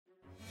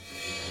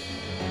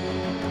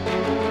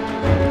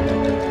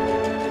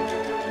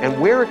And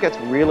where it gets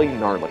really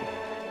gnarly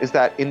is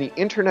that in the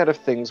Internet of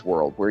Things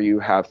world, where you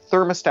have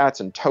thermostats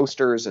and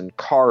toasters and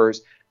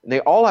cars, and they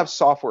all have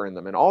software in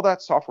them, and all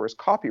that software is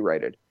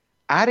copyrighted,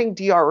 adding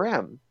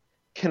DRM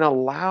can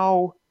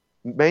allow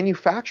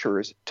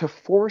manufacturers to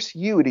force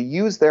you to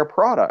use their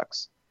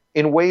products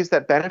in ways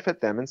that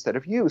benefit them instead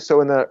of you.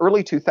 So in the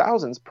early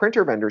 2000s,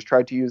 printer vendors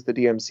tried to use the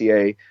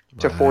DMCA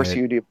to force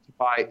you to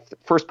buy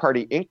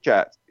first-party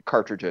inkjet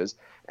cartridges,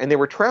 and they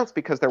were trounced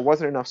because there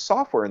wasn't enough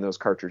software in those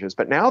cartridges,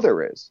 but now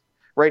there is.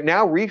 Right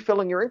now,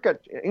 refilling your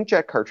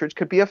inkjet cartridge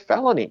could be a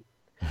felony.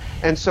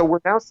 And so we're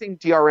now seeing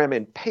DRM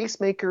in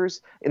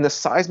pacemakers, in the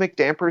seismic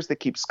dampers that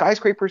keep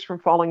skyscrapers from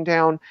falling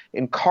down,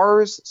 in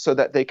cars so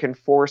that they can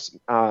force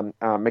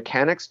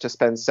mechanics to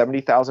spend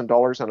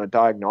 $70,000 on a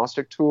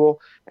diagnostic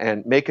tool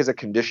and make as a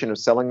condition of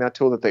selling that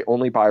tool that they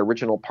only buy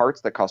original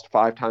parts that cost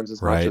 5 times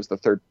as much as the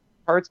third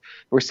parts.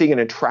 We're seeing it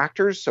in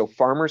tractors, so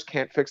farmers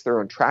can't fix their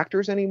own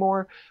tractors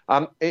anymore,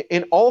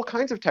 in all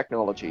kinds of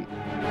technology.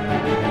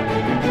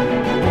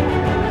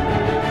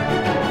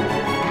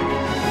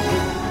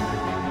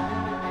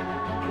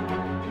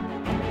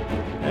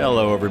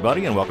 Hello,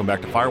 everybody, and welcome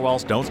back to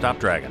Firewalls Don't Stop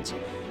Dragons.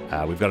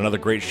 We've got another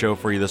great show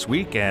for you this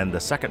week, and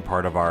the second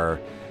part of our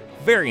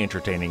very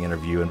entertaining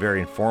interview and very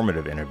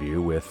informative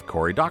interview with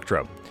Cory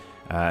Doctorow.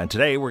 And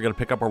today we're going to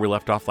pick up where we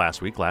left off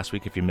last week. Last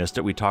week, if you missed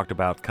it, we talked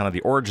about kind of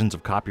the origins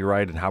of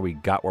copyright and how we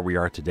got where we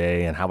are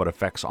today and how it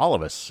affects all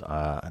of us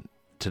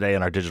today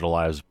in our digital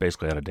lives,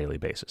 basically on a daily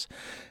basis.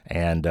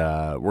 And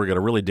we're going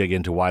to really dig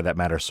into why that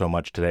matters so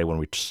much today when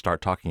we start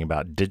talking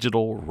about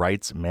digital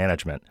rights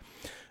management.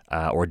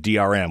 Or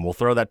DRM. We'll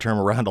throw that term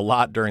around a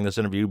lot during this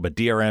interview, but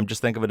DRM,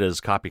 just think of it as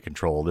copy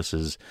control. This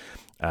is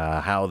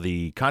how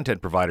the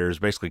content providers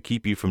basically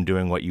keep you from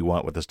doing what you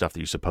want with the stuff that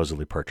you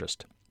supposedly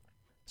purchased.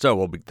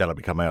 So that'll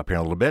be coming up here in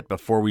a little bit.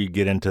 Before we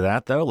get into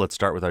that, though, let's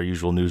start with our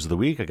usual news of the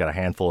week. I got a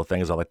handful of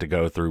things I'd like to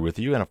go through with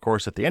you. And, of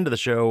course, at the end of the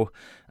show,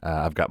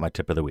 I've got my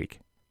tip of the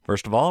week.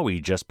 First of all,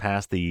 we just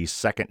passed the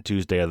second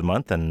Tuesday of the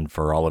month, and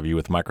for all of you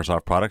with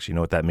Microsoft products, you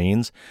know what that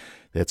means.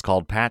 It's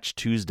called Patch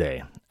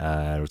Tuesday.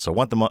 So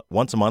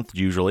once a month,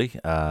 usually,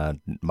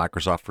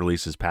 Microsoft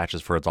releases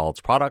patches for all its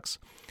products,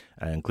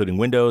 including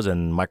Windows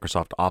and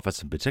Microsoft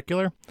Office in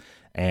particular.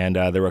 And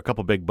there were a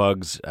couple big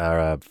bugs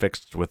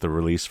fixed with the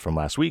release from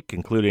last week,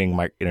 including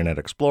Internet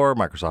Explorer,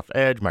 Microsoft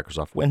Edge,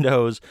 Microsoft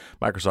Windows,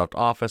 Microsoft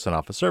Office and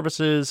Office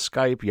Services,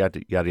 Skype,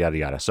 yada, yada, yada,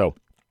 yada. So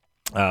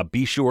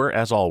be sure,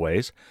 as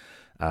always,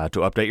 to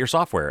update your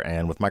software.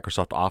 And with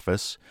Microsoft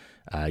Office,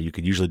 you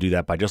could usually do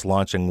that by just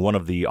launching one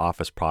of the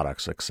Office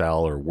products,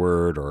 Excel or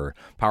Word or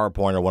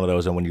PowerPoint or one of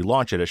those. And when you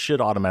launch it, it should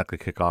automatically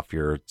kick off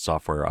your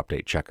software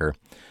update checker,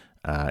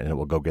 and it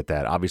will go get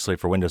that. Obviously,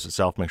 for Windows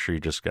itself, make sure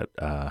you just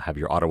have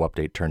your auto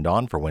update turned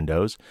on for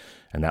Windows,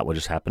 and that will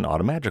just happen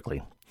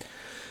automatically.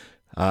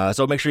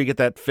 So make sure you get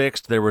that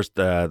fixed. There was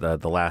the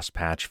last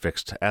patch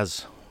fixed,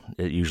 as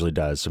it usually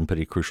does, some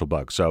pretty crucial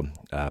bugs. So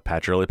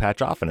patch early,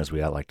 patch often, as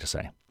we like to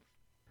say.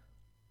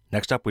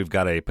 Next up, we've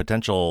got a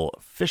potential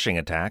phishing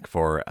attack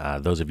for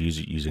those of you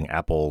using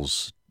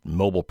Apple's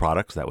mobile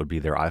products. That would be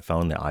their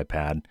iPhone, the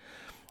iPad.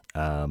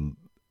 A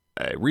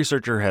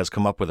researcher has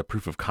come up with a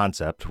proof of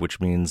concept, which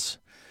means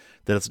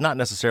that it's not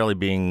necessarily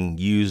being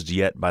used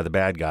yet by the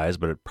bad guys,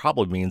 but it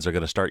probably means they're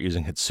going to start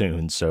using it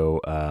soon. So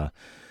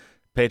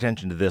pay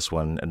attention to this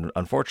one. And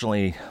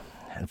unfortunately,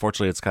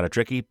 it's kind of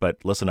tricky,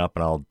 but listen up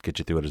and I'll get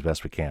you through it as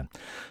best we can.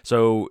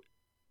 So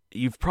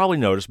you've probably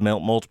noticed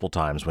multiple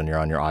times when you're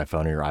on your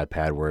iPhone or your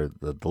iPad where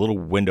the little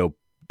window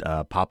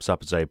pops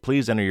up and say,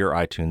 please enter your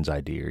iTunes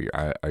ID or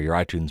your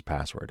iTunes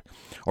password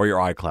or your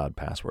iCloud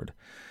password.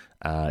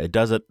 It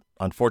does it,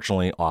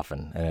 unfortunately,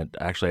 often, and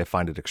I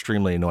find it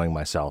extremely annoying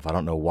myself. I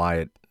don't know why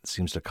it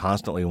seems to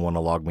constantly want to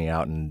log me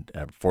out and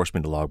force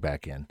me to log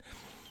back in.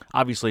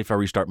 Obviously, if I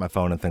restart my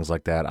phone and things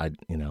like that,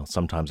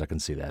 sometimes I can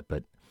see that,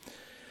 but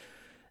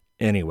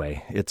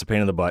anyway, it's a pain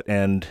in the butt,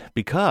 and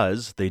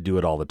because they do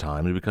it all the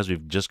time, and because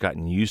we've just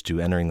gotten used to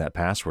entering that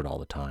password all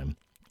the time,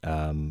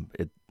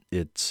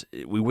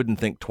 we wouldn't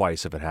think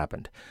twice if it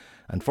happened.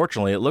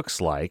 Unfortunately, it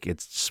looks like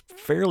it's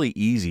fairly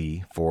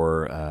easy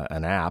for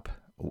an app,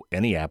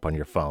 any app on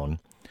your phone,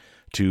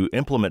 to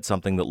implement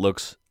something that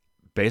looks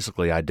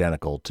basically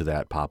identical to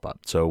that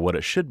pop-up. So what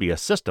it should be, a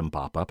system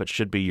pop-up, it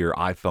should be your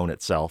iPhone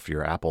itself,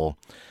 your Apple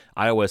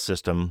iOS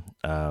system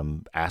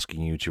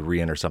asking you to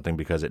re-enter something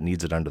because it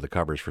needs it under the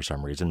covers for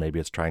some reason. Maybe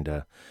it's trying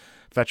to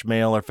fetch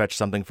mail or fetch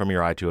something from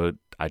your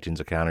iTunes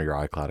account or your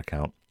iCloud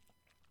account.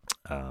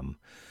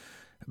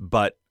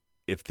 But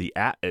if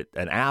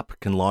an app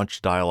can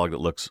launch dialogue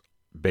that looks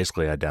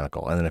basically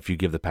identical, and then if you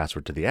give the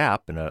password to the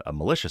app, and a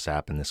malicious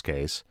app in this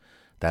case,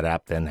 that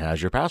app then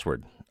has your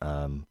password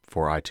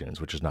for iTunes,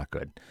 which is not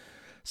good.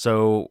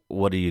 So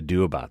what do you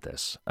do about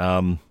this?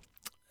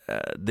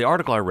 The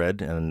article I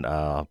read, and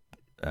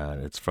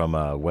it's from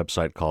a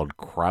website called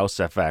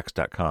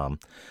KrausFX.com.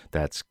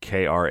 That's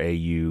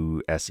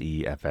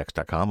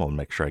KRAUSEFX.com. I'll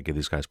make sure I give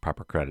these guys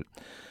proper credit.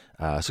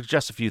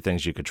 Suggests a few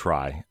things you could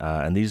try,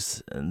 and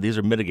these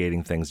are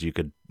mitigating things you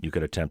could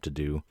attempt to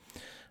do.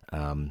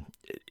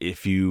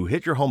 If you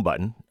hit your home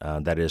button,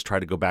 that is, try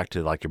to go back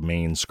to like your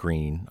main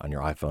screen on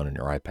your iPhone and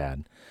your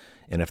iPad,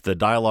 and if the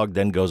dialog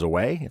then goes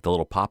away, if the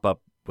little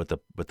pop-up with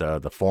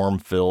the form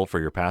fill for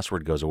your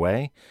password goes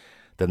away,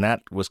 then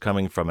that was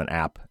coming from an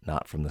app,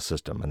 not from the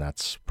system, and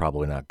that's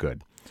probably not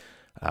good.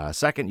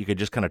 Second, you could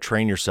just kind of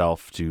train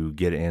yourself to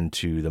get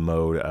into the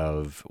mode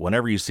of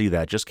whenever you see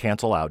that, just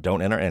cancel out,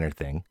 don't enter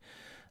anything.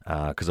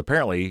 Because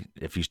apparently,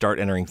 if you start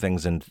entering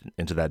things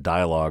into that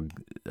dialogue,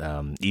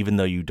 even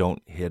though you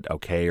don't hit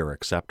OK or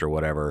accept or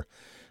whatever,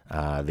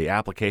 the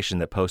application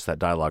that posts that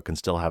dialogue can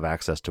still have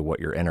access to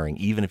what you're entering,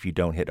 even if you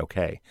don't hit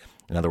OK.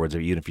 In other words,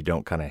 even if you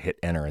don't kind of hit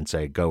enter and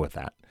say go with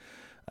that.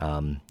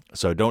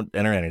 So don't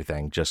enter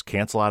anything. Just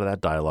cancel out of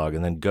that dialogue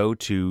and then go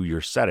to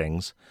your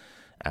settings.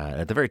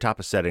 At the very top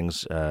of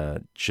settings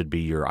should be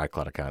your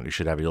iCloud account. You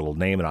should have your little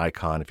name and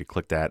icon. If you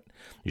click that,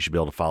 you should be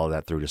able to follow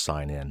that through to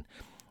sign in.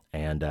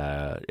 And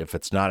if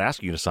it's not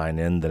asking you to sign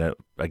in, then it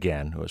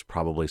was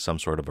probably some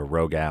sort of a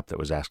rogue app that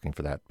was asking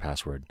for that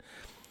password.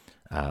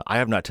 I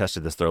have not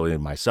tested this thoroughly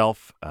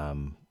myself,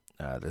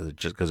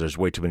 just because there's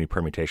way too many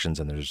permutations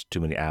and there's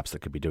too many apps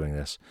that could be doing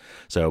this.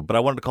 But I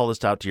wanted to call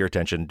this out to your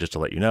attention just to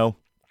let you know.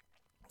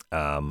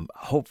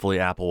 Hopefully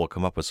Apple will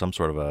come up with some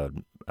sort of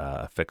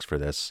a fix for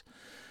this.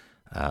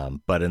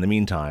 But in the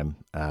meantime,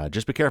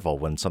 just be careful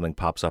when something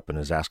pops up and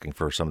is asking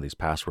for some of these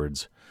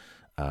passwords.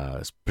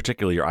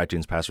 Particularly your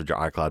iTunes passwords, your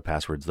iCloud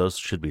passwords, those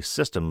should be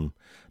system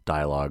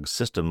dialogues,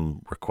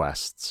 system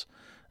requests.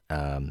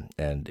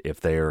 And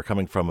if they are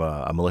coming from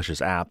a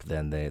malicious app,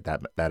 then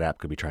that app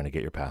could be trying to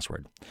get your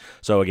password.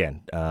 So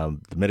again,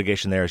 the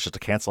mitigation there is just to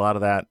cancel out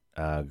of that,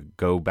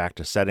 go back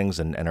to settings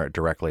and enter it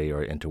directly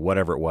or into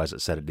whatever it was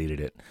that said it needed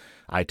it.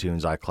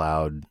 iTunes,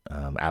 iCloud,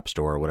 App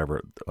Store, whatever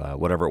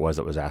it was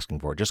that was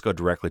asking for it. Just go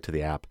directly to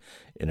the app.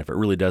 And if it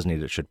really does need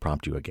it, it should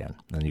prompt you again.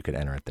 Then you can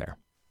enter it there.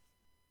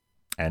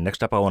 And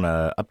next up, I want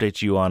to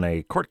update you on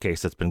a court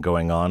case that's been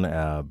going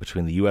on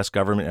between the U.S.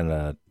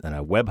 government and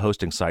a web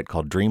hosting site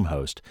called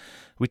DreamHost.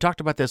 We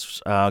talked about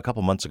this a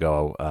couple months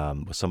ago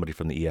with somebody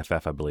from the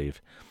EFF, I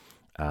believe.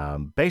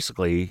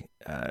 Basically,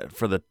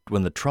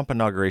 when the Trump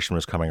inauguration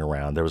was coming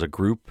around, there was a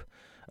group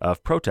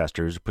of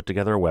protesters who put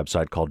together a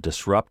website called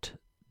Disrupt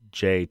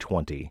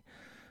J20.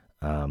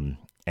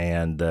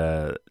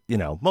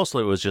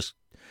 Mostly it was just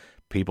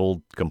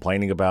people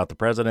complaining about the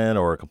president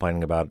or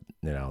complaining about,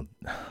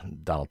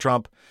 Donald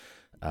Trump.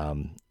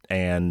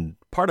 And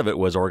part of it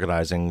was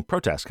organizing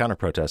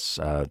counter-protests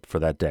for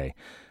that day.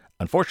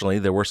 Unfortunately,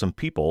 there were some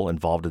people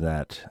involved in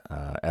that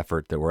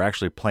effort that were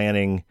actually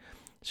planning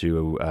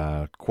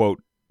to,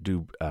 quote,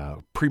 do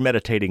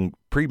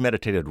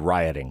premeditated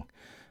rioting.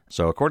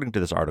 So according to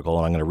this article,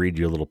 and I'm going to read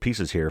you little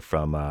pieces here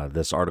from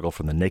this article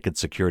from the Naked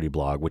Security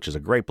blog, which is a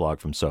great blog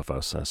from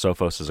Sophos.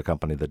 Sophos is a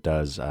company that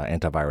does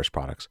antivirus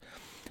products.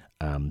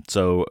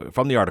 So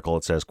from the article,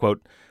 it says,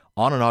 quote,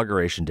 on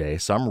Inauguration Day,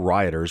 some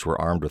rioters were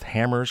armed with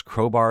hammers,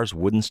 crowbars,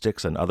 wooden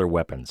sticks, and other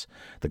weapons.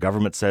 The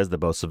government says that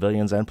both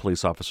civilians and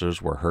police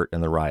officers were hurt in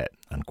the riot,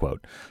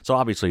 unquote. So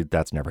obviously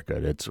that's never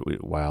good.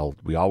 While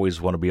we always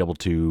want to be able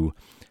to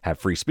have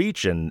free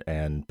speech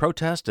and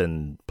protest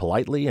and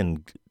politely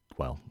and,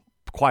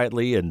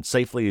 quietly and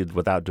safely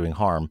without doing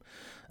harm,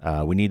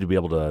 we need to be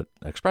able to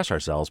express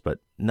ourselves, but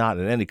not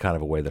in any kind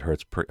of a way that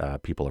hurts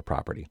people or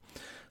property.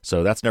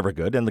 So that's never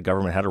good, and the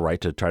government had a right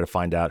to try to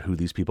find out who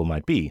these people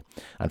might be.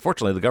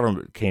 Unfortunately, the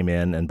government came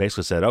in and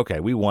basically said, okay,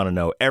 we want to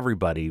know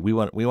everybody. We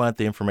want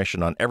the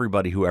information on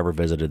everybody who ever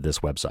visited this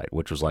website,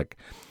 which was like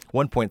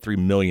 1.3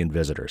 million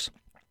visitors.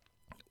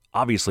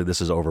 Obviously,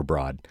 this is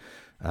overbroad.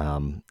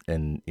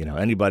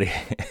 Anybody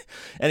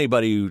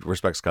who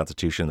respects the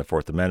Constitution, the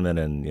Fourth Amendment,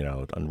 and,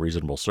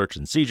 unreasonable search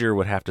and seizure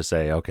would have to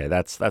say, okay,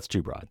 that's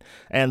too broad.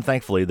 And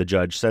thankfully, the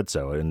judge said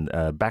so.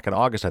 And back in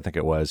August, I think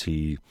it was,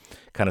 he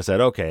kind of said,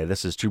 okay,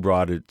 this is too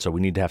broad, so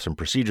we need to have some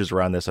procedures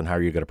around this and how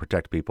are you going to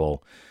protect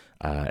people.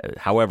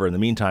 However, in the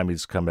meantime,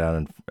 he's come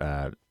down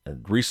and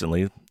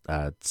recently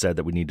said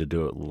that we need to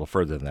do it a little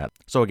further than that.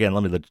 So again,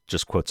 let me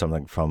just quote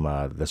something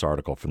from this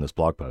article, from this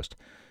blog post.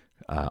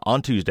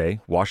 On Tuesday,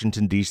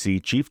 Washington, D.C.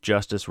 Chief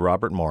Justice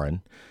Robert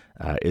Morin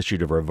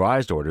issued a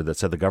revised order that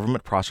said the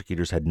government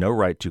prosecutors had no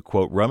right to,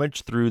 quote,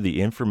 rummage through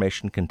the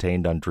information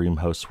contained on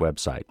DreamHost's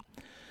website.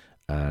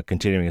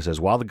 Continuing, it says,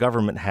 while the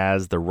government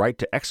has the right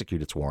to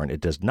execute its warrant, it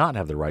does not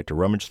have the right to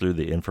rummage through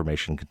the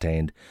information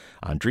contained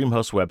on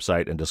DreamHost's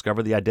website and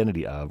discover the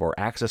identity of or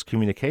access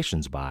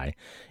communications by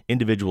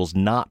individuals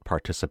not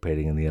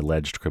participating in the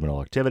alleged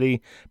criminal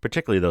activity,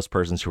 particularly those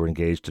persons who are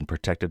engaged in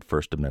protected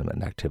First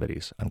Amendment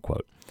activities,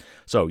 unquote.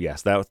 So,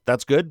 yes,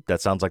 that's good.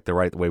 That sounds like the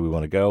right way we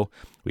want to go.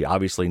 We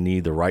obviously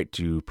need the right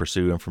to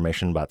pursue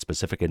information about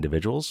specific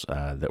individuals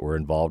that were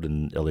involved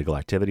in illegal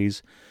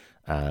activities.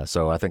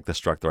 So I think this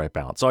struck the right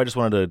balance. So I just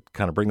wanted to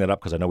kind of bring that up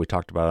because I know we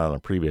talked about it on a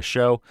previous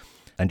show,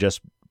 and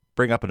just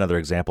bring up another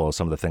example of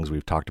some of the things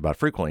we've talked about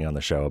frequently on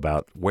the show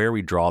about where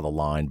we draw the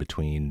line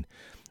between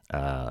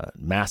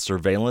mass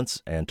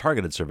surveillance and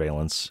targeted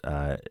surveillance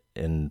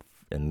in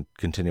in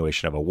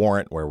continuation of a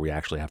warrant where we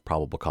actually have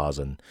probable cause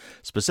and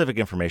specific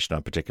information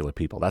on particular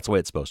people. That's the way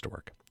it's supposed to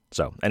work.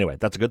 So anyway,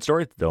 that's a good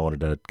story. Don't wanted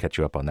to catch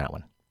you up on that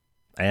one.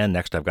 And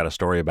next, I've got a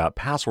story about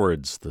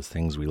passwords, the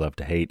things we love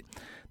to hate,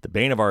 the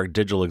bane of our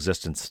digital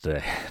existence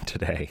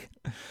today.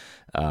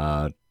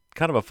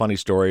 Kind of a funny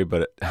story,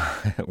 but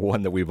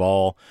one that we've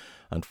all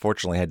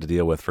unfortunately had to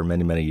deal with for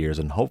many, many years,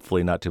 and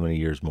hopefully not too many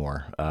years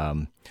more.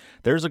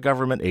 There's a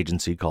government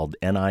agency called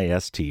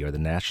NIST, or the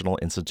National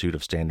Institute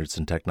of Standards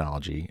and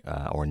Technology,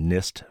 or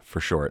NIST for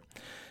short.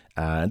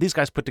 And these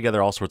guys put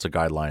together all sorts of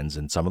guidelines,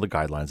 and some of the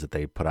guidelines that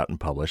they put out and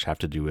publish have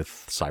to do with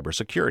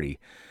cybersecurity.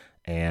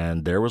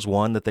 And there was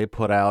one that they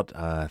put out,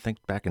 I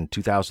think back in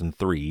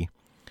 2003.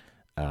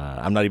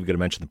 I'm not even going to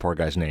mention the poor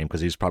guy's name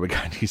because he's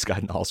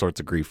gotten all sorts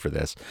of grief for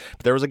this.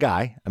 But there was a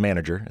guy, a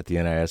manager at the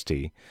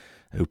NIST,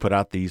 who put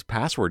out these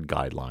password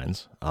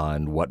guidelines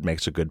on what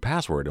makes a good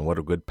password and what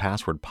a good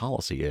password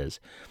policy is.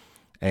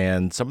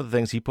 And some of the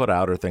things he put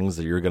out are things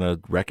that you're going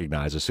to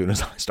recognize as soon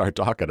as I start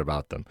talking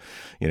about them.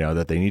 You know,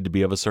 that they need to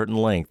be of a certain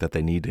length, that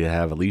they need to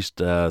have at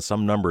least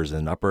some numbers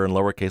in upper and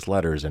lowercase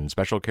letters and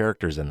special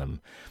characters in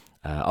them.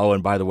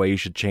 And by the way, you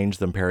should change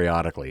them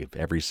periodically,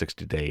 every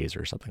 60 days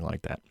or something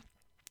like that.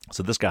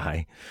 So this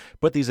guy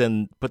put these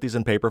in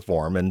paper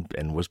form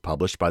and was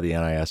published by the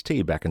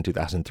NIST back in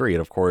 2003.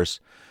 And of course,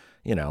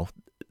 you know,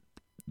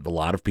 a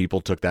lot of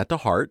people took that to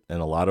heart, and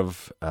a lot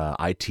of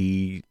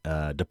IT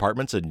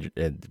departments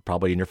and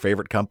probably in your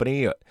favorite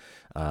company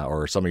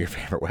or some of your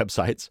favorite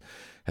websites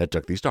had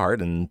took these to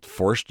heart and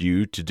forced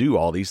you to do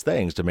all these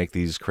things to make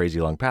these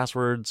crazy long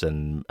passwords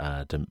and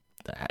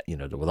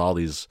with all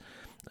these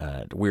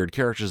weird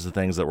characters and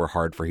things that were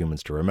hard for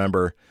humans to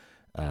remember.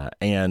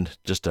 And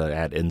just to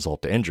add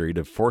insult to injury,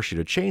 to force you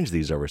to change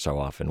these over so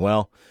often.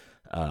 Well,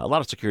 a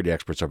lot of security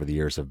experts over the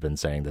years have been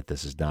saying that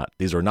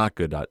these are not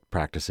good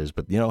practices.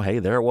 But hey,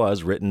 there it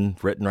was written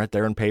right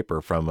there in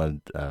paper from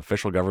an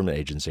official government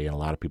agency, and a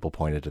lot of people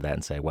pointed to that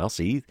and say, "Well,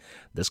 see,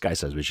 this guy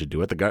says we should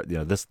do it.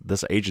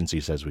 This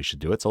agency says we should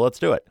do it, so let's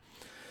do it."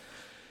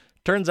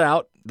 Turns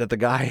out that the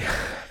guy,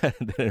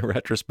 in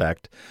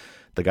retrospect,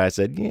 the guy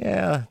said,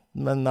 "Yeah,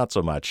 not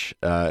so much,"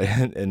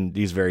 and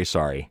he's very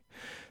sorry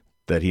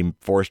that he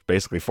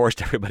basically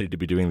forced everybody to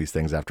be doing these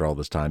things after all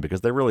this time,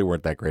 because they really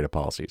weren't that great of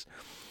policies.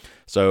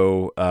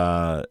 So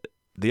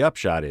the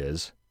upshot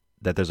is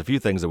that there's a few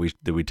things that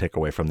we take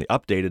away from the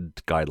updated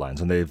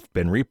guidelines, and they've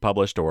been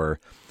republished or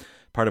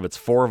part of its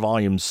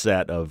 4-volume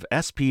set of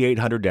SP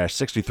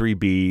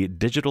 800-63B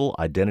Digital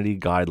Identity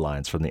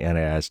Guidelines from the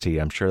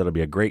NIST. I'm sure that'll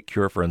be a great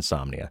cure for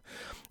insomnia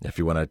if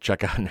you want to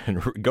check out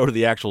and go to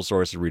the actual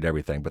source and read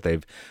everything. But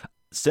they've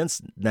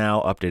since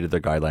now updated their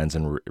guidelines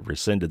and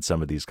rescinded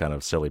some of these kind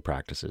of silly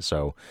practices.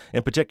 So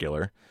in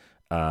particular,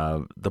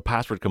 the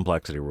password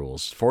complexity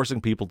rules,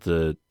 forcing people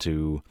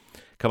to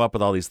come up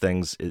with all these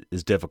things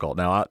is difficult.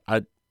 Now,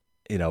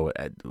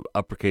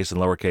 uppercase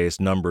and lowercase,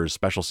 numbers,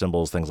 special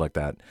symbols, things like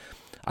that,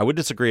 I would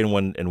disagree in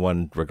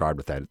one regard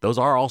with that. Those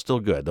are all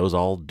still good. Those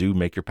all do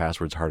make your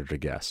passwords harder to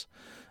guess.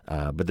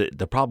 But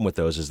the problem with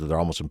those is that they're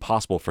almost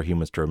impossible for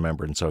humans to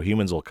remember. And so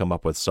humans will come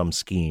up with some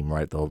scheme,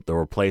 right? They'll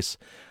replace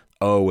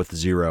O with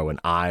 0 and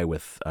I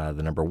with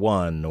the number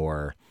 1,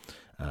 or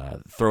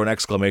throw an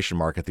exclamation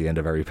mark at the end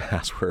of every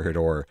password,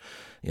 or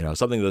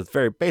something that's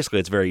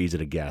it's very easy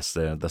to guess.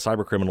 The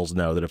cyber criminals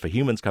know that if a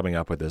human's coming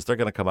up with this, they're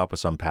going to come up with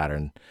some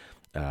pattern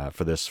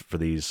for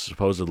these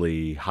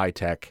supposedly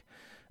high-tech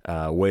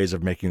ways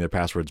of making their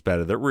passwords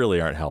better that really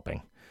aren't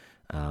helping.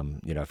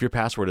 If your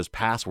password is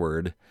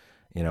password,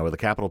 with a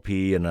capital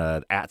P and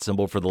an @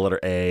 symbol for the letter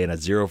A and a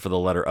 0 for the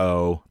letter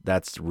O,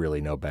 that's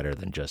really no better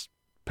than just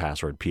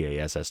password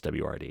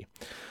PASSWRD.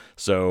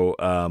 So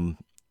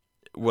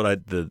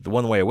the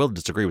one way I will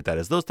disagree with that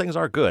is those things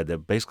are good.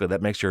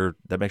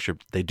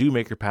 They do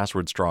make your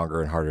password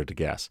stronger and harder to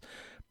guess,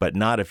 but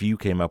not if you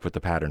came up with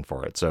the pattern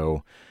for it.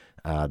 So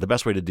the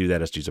best way to do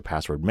that is to use a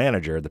password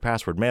manager. The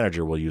password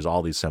manager will use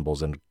all these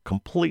symbols in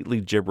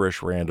completely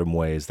gibberish, random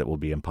ways that will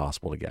be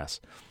impossible to guess.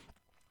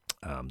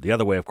 The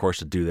other way, of course,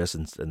 to do this,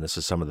 and this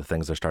is some of the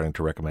things they're starting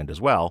to recommend as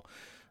well,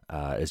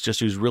 is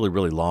just use really,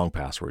 really long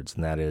passwords.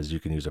 And that is, you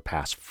can use a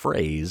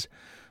passphrase,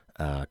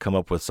 come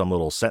up with some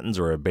little sentence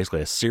or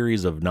basically a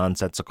series of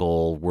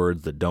nonsensical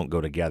words that don't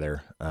go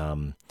together.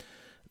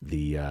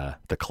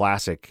 The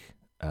classic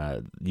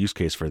use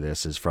case for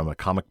this is from a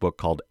comic book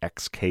called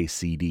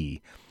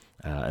XKCD.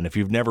 And if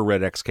you've never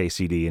read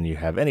XKCD and you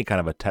have any kind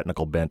of a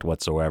technical bent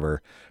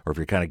whatsoever, or if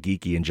you're kind of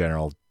geeky in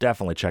general,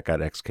 definitely check out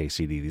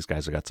XKCD. These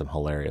guys have got some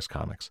hilarious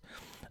comics.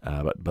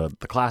 But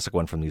the classic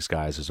one from these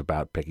guys is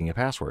about picking a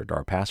password or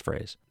a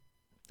passphrase.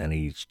 And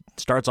he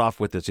starts off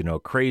with this,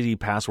 crazy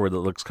password that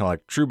looks kind of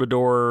like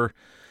troubadour,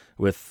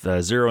 with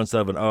a 0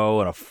 instead of an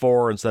O and a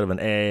 4 instead of an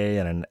A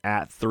and an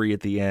 @3 at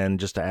the end,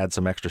 just to add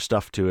some extra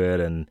stuff to it.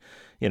 And,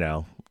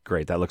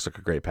 great. That looks like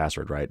a great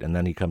password, right? And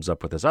then he comes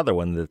up with this other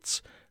one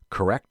that's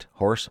correct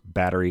horse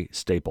battery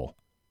staple.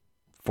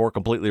 4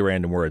 completely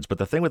random words. But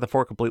the thing with the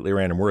 4 completely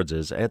random words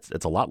is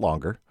it's a lot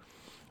longer,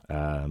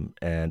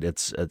 and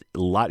it's a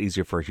lot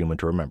easier for a human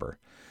to remember.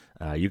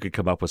 you could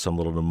come up with some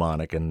little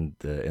mnemonic. And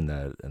in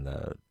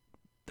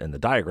the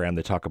diagram,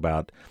 they talk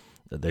about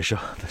they show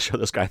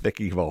this guy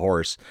thinking of a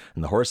horse,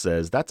 and the horse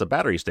says that's a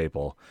battery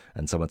staple,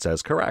 and someone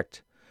says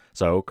correct.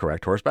 So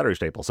correct horse battery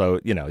staple. So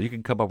you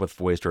can come up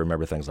with ways to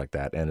remember things like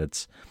that, and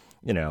it's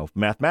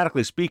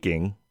mathematically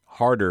speaking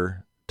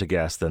harder to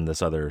guess than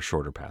this other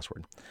shorter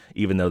password,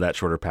 even though that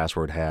shorter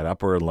password had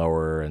upper and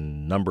lower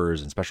and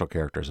numbers and special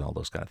characters and all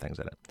those kind of things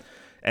in it.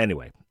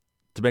 Anyway,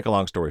 to make a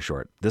long story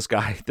short, this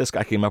guy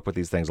came up with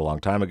these things a long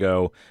time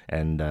ago,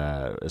 and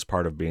as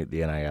part of being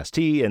the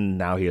NIST, and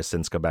now he has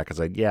since come back and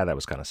said, yeah, that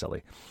was kind of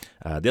silly.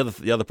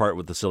 The other part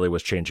with the silly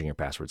was changing your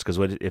passwords, because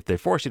if they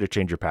force you to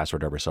change your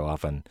password every so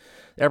often,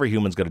 every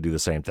human's going to do the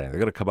same thing. They're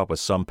going to come up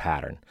with some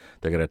pattern.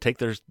 They're going to take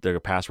their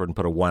password and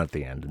put a 1 at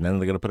the end, and then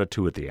they're going to put a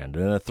 2 at the end,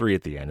 and then a 3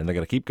 at the end, and they're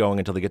going to keep going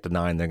until they get to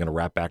 9. They're going to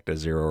wrap back to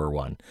 0 or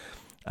 1.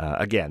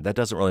 Again, that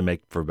doesn't really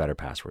make for better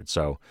passwords.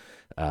 So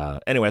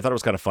anyway, I thought it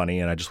was kind of funny,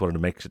 and I just wanted to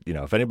make,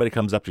 if anybody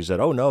comes up to you and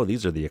said, oh, no,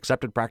 these are the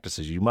accepted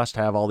practices. You must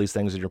have all these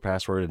things in your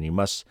password, and you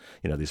must,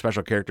 these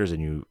special characters,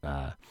 and you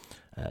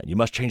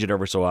must change it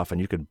every so often.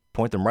 You can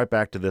point them right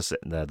back to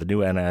the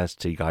new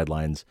NIST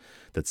guidelines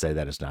that say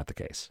that is not the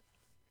case.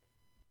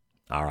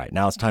 All right,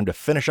 now it's time to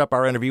finish up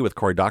our interview with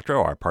Cory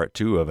Doctorow, our part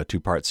 2 of a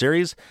 2-part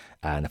series.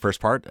 In the first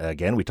part,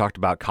 again, we talked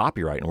about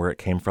copyright and where it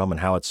came from and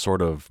how it's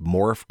sort of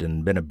morphed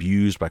and been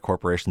abused by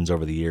corporations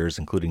over the years,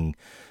 including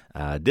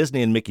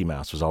Disney and Mickey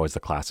Mouse was always the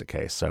classic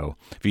case. So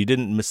if you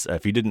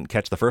didn't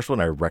catch the first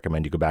one, I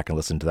recommend you go back and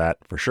listen to that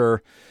for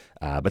sure.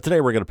 But today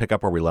we're going to pick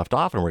up where we left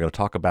off, and we're going to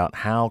talk about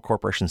how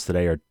corporations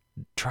today are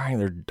trying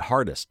their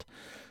hardest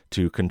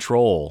to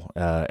control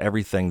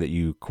everything that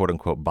you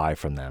quote-unquote buy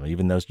from them.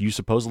 Even though you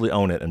supposedly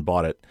own it and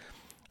bought it,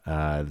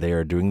 they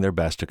are doing their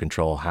best to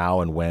control how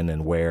and when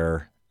and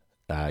where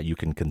you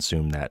can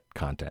consume that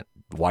content,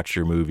 watch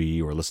your movie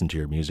or listen to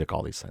your music,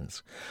 all these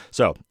things.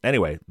 So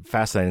anyway,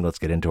 fascinating. Let's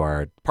get into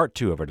our part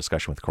 2 of our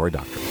discussion with Cory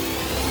Doctorow.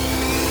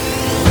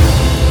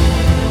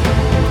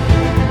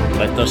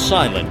 Let the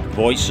silent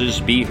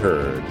voices be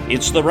heard.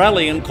 It's the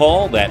rallying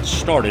call that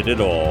started it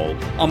all.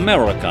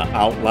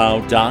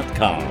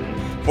 AmericaOutloud.com.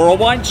 For a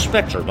wide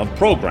spectrum of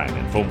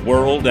programming from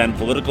world and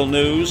political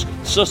news,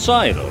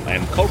 societal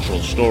and cultural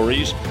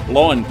stories,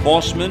 law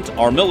enforcement,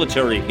 our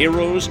military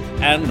heroes,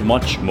 and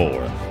much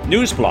more.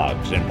 News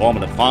blogs,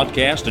 informative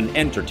podcasts, and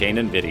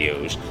entertaining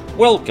videos.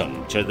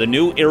 Welcome to the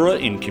new era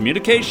in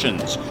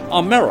communications,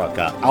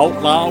 America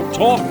Out Loud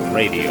Talk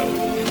Radio.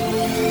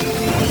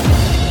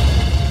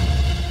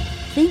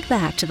 Think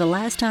back to the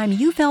last time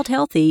you felt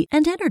healthy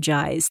and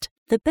energized.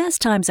 The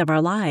best times of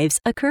our lives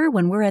occur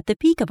when we're at the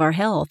peak of our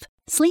health,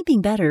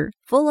 sleeping better,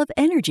 full of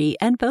energy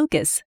and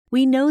focus.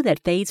 We know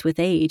that fades with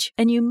age,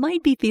 and you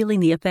might be feeling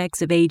the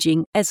effects of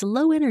aging as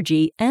low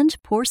energy and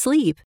poor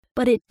sleep.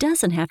 But it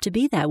doesn't have to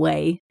be that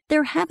way.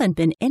 There haven't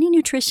been any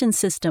nutrition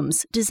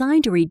systems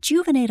designed to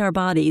rejuvenate our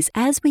bodies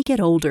as we get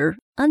older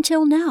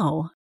until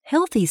now.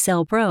 Healthy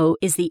Cell Pro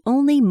is the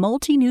only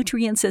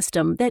multi-nutrient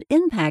system that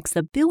impacts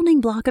the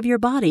building block of your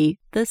body,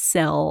 the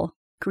cell.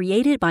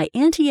 Created by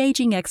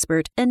anti-aging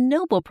expert and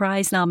Nobel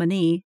Prize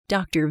nominee,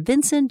 Dr.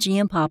 Vincent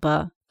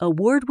Giampapa,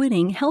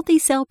 award-winning Healthy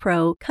Cell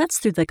Pro cuts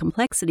through the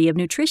complexity of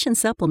nutrition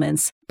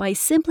supplements by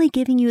simply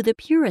giving you the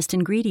purest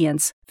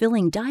ingredients,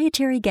 filling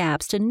dietary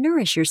gaps to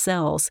nourish your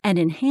cells and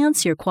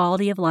enhance your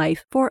quality of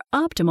life for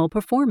optimal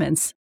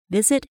performance.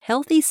 Visit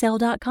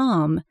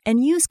healthycell.com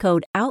and use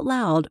code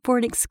OUTLOUD for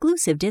an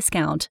exclusive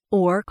discount,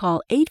 or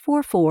call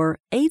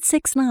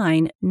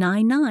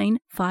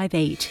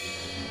 844-869-9958.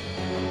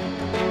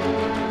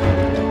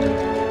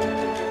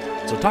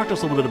 So talk to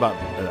us a little bit about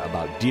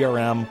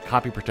DRM,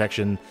 copy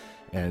protection,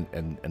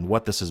 and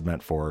what this has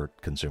meant for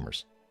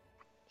consumers.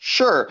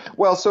 Sure.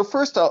 Well, so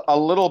first, a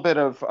little bit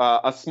of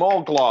a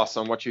small gloss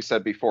on what you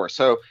said before.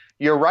 So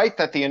you're right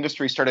that the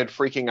industry started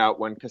freaking out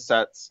when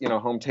cassettes,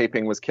 home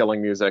taping was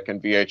killing music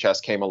and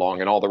VHS came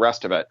along and all the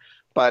rest of it.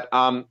 But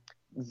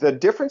the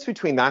difference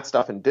between that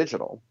stuff and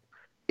digital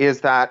is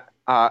that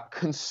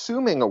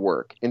consuming a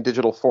work in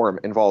digital form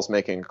involves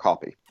making a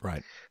copy.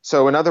 Right.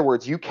 So in other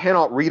words, you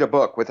cannot read a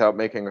book without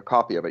making a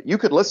copy of it. You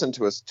could listen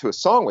to a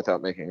song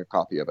without making a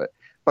copy of it.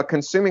 But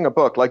consuming a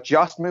book, like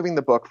just moving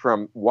the book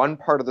from one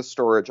part of the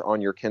storage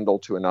on your Kindle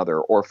to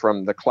another, or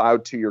from the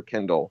cloud to your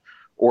Kindle,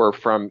 or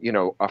from,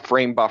 a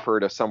frame buffer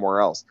to somewhere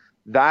else,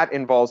 that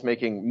involves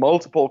making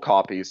multiple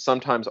copies,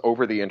 sometimes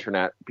over the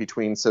internet,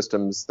 between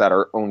systems that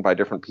are owned by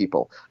different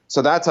people.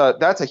 So that's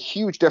a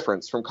huge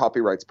difference from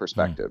copyright's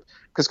perspective,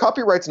 because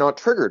copyright's not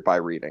triggered by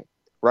reading,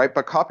 right?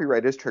 But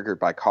copyright is triggered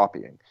by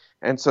copying.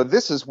 And so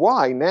this is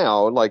why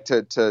now, like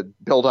to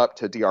build up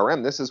to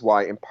DRM, this is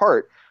why, in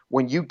part,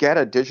 when you get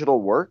a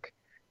digital work,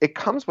 it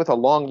comes with a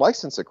long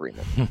license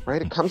agreement,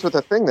 right? It comes with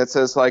a thing that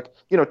says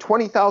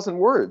 20,000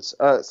 words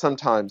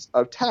sometimes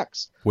of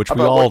text. Which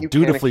we all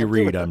dutifully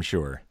read, I'm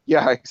sure.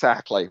 Yeah,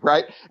 exactly,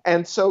 right?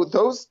 And so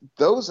those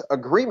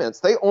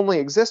agreements, they only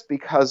exist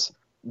because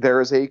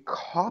there is a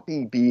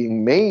copy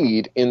being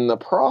made in the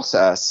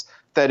process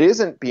that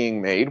isn't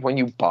being made when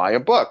you buy a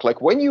book. Like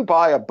when you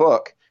buy a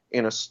book,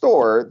 in a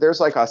store, there's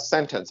like a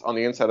sentence on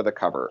the inside of the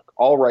cover: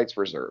 all rights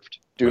reserved,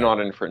 do not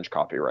infringe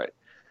copyright.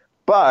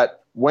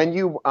 But when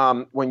you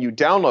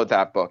download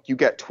that book, you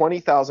get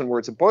 20,000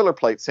 words of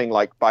boilerplate saying,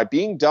 like, by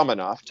being dumb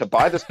enough to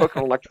buy this book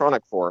in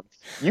electronic form,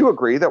 you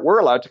agree that we're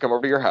allowed to come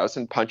over to your house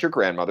and punch your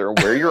grandmother and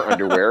wear your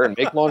underwear and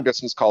make long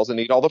distance calls and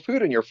eat all the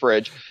food in your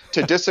fridge.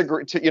 To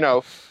disagree,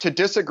 to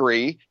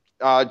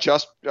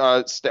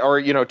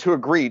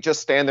agree,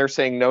 just stand there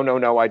saying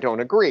no, I don't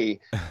agree.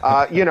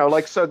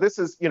 So this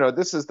is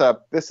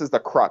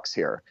the crux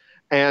here.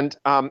 And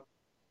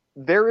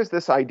there is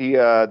this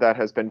idea that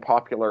has been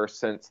popular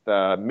since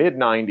the mid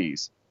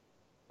 90s.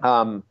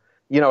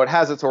 It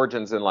has its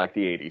origins in like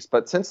the 80s,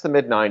 but since the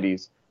mid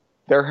 90s,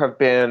 there have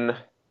been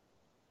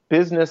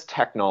business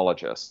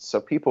technologists, so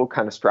people who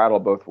kind of straddle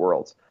both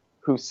worlds,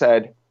 who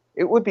said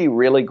it would be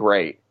really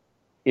great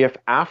if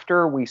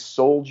after we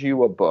sold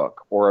you a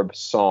book or a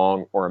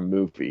song or a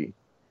movie,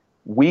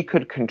 we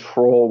could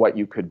control what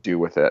you could do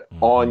with it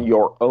on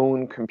your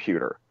own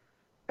computer.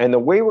 And the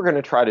way we're going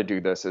to try to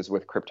do this is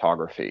with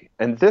cryptography.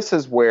 And this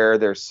is where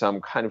there's some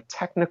kind of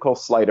technical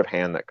sleight of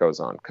hand that goes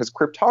on, because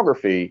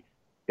cryptography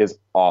is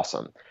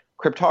awesome.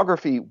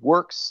 Cryptography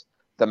works.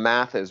 The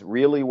math is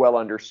really well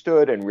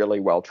understood and really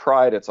well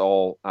tried. It's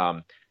all,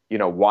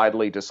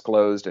 widely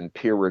disclosed and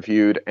peer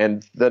reviewed.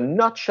 And the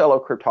nutshell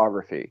of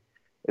cryptography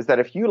is that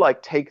if you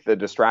take the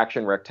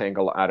distraction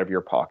rectangle out of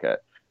your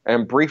pocket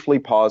and briefly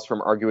pause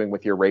from arguing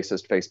with your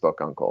racist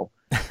Facebook uncle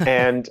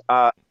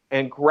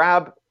and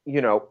grab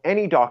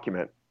any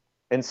document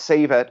and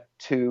save it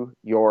to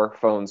your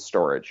phone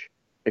storage.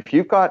 If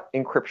you've got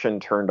encryption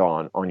turned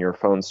on your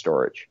phone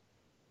storage,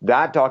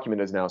 that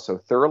document is now so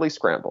thoroughly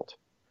scrambled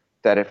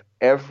that if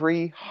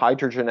every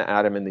hydrogen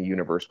atom in the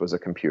universe was a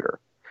computer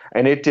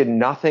and it did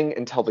nothing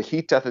until the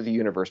heat death of the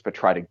universe but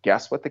try to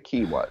guess what the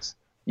key was,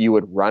 you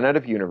would run out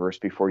of universe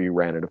before you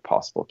ran out of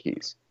possible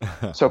keys.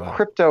 So wow.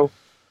 Crypto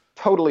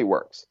totally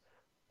works.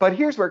 But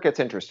here's where it gets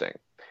interesting.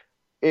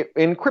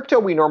 In crypto,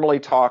 we normally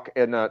talk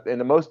in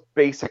the most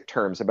basic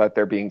terms about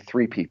there being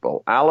three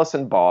people: Alice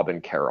and Bob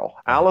and Carol.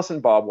 Alice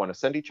and Bob want to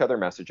send each other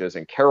messages,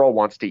 and Carol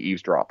wants to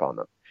eavesdrop on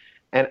them.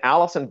 And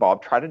Alice and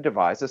Bob try to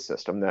devise a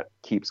system that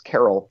keeps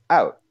Carol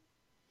out.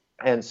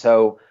 And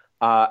so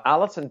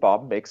Alice and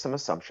Bob make some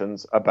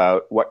assumptions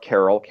about what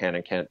Carol can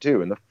and can't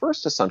do. And the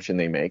first assumption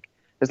they make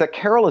is that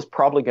Carol is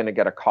probably going to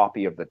get a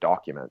copy of the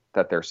document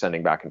that they're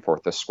sending back and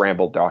forth, the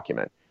scrambled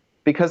document,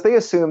 because they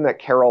assume that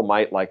Carol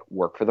might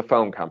work for the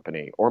phone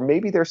company, or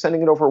maybe they're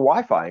sending it over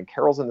Wi-Fi and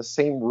Carol's in the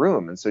same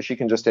room and so she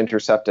can just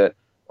intercept it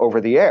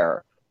over the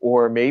air.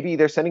 Or maybe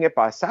they're sending it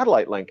by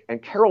satellite link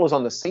and Carol is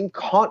on the same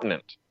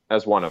continent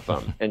as one of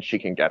them and she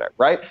can get it,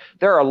 right?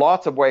 There are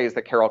lots of ways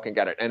that Carol can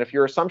get it. And if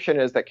your assumption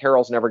is that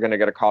Carol's never going to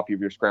get a copy of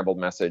your scrambled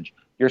message,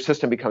 your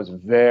system becomes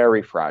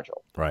very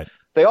fragile. Right.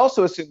 They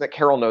also assume that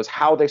Carol knows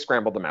how they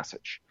scrambled the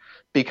message,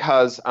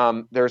 because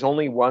there's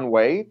only one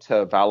way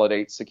to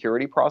validate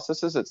security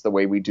processes. It's the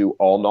way we do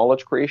all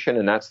knowledge creation,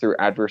 and that's through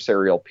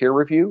adversarial peer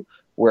review,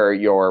 where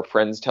your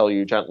friends tell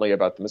you gently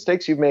about the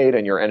mistakes you've made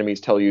and your enemies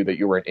tell you that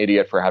you were an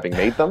idiot for having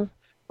made them.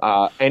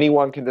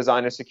 Anyone can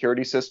design a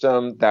security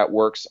system that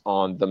works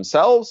on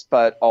themselves,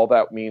 but all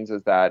that means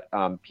is that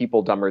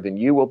people dumber than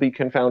you will be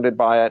confounded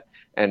by it,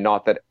 and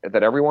not that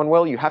everyone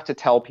will. You have to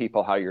tell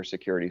people how your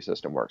security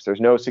system works.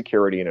 There's no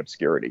security in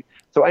obscurity.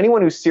 So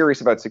anyone who's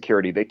serious about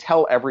security, they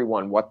tell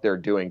everyone what they're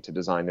doing to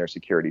design their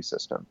security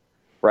system,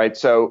 right?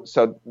 So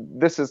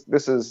this is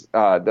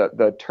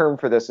the term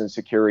for this in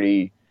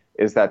security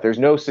is that there's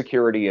no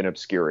security in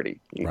obscurity.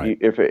 Right.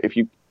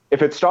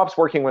 If it stops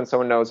working when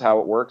someone knows how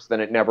it works, then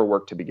it never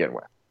worked to begin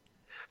with.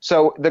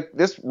 So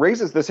this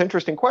raises this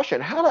interesting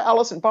question: how do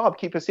Alice and Bob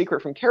keep a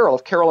secret from Carol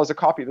if Carol has a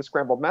copy of the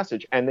scrambled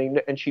message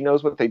and she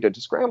knows what they did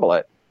to scramble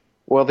it?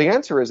 Well, the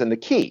answer is in the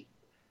key.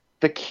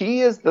 The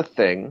key is the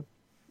thing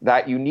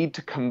that you need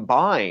to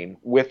combine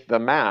with the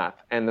math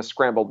and the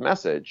scrambled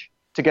message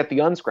to get the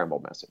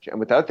unscrambled message. And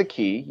without the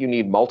key, you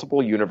need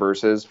multiple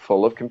universes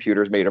full of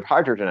computers made of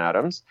hydrogen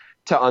atoms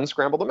to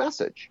unscramble the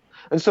message.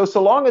 And so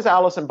long as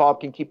Alice and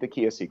Bob can keep the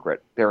key a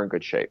secret, they're in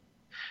good shape.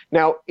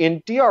 Now,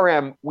 in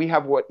DRM, we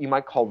have what you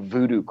might call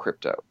voodoo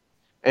crypto.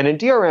 And in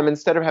DRM,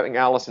 instead of having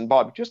Alice and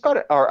Bob,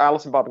 or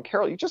Alice and Bob and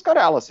Carol, you just got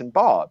Alice and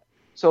Bob.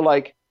 So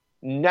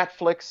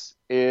Netflix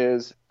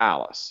is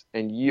Alice,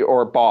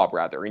 or Bob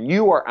rather, and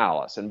you are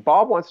Alice. And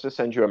Bob wants to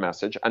send you a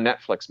message, a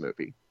Netflix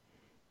movie.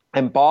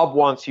 And Bob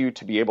wants you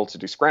to be able to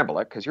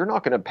descramble it, because you're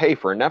not going to pay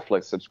for a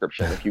Netflix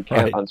subscription if you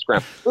can't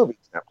unscramble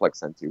movies Netflix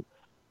sends you.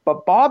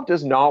 But Bob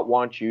does not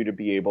want you to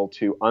be able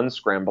to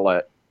unscramble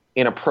it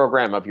in a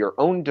program of your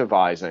own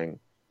devising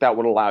that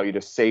would allow you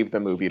to save the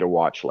movie to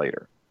watch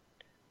later,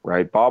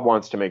 right? Bob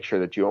wants to make sure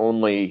that you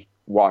only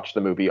watch the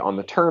movie on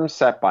the terms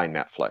set by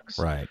Netflix.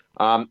 Right.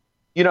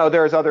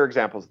 There's other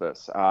examples of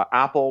this.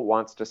 Apple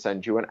wants to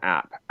send you an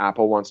app.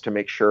 Apple wants to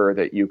make sure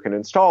that you can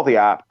install the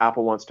app.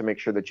 Apple wants to make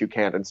sure that you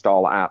can't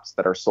install apps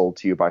that are sold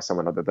to you by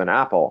someone other than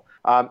Apple.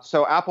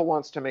 So Apple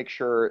wants to make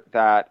sure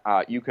that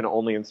you can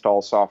only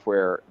install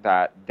software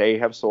that they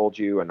have sold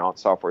you and not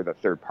software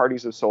that third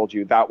parties have sold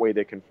you. That way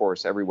they can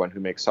force everyone who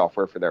makes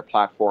software for their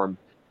platform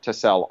to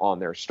sell on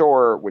their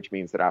store, which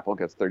means that Apple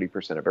gets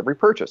 30% of every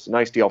purchase.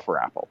 Nice deal for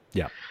Apple.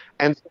 Yeah.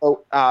 And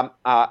so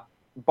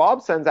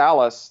Bob sends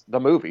Alice the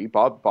movie.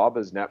 Bob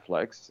is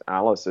Netflix.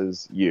 Alice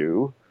is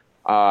you.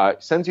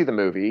 Sends you the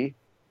movie,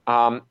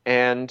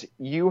 and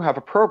you have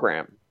a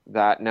program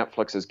that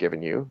Netflix has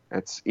given you.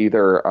 It's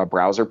either a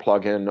browser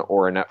plugin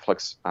or a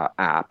Netflix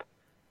app,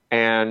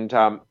 and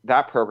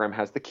that program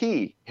has the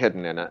key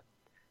hidden in it.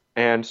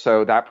 And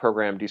so that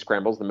program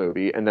descrambles the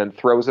movie and then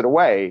throws it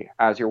away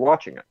as you're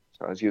watching it.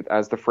 So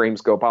as the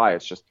frames go by,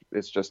 it's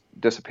just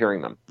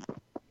disappearing them.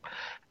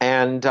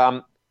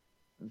 And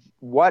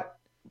what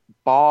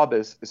Bob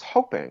is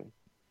hoping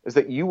is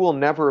that you will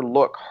never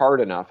look hard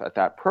enough at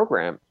that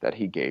program that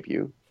he gave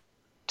you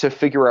to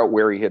figure out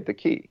where he hid the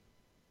key.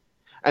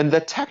 And the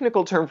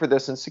technical term for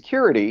this in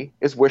security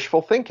is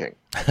wishful thinking.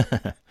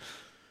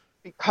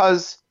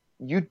 Because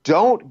you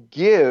don't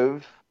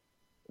give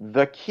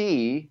the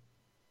key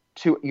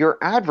to your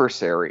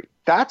adversary.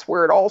 That's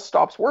where it all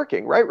stops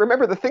working, right?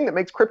 Remember, the thing that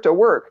makes crypto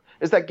work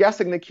is that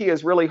guessing the key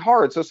is really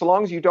hard. So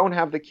long as you don't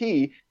have the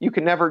key, you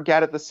can never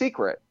get at the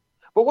secret.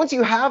 But once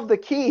you have the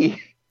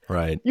key,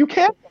 right, you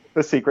can't get at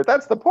the secret.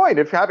 That's the point.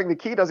 If having the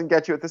key doesn't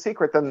get you at the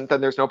secret, then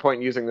there's no point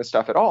in using this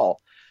stuff at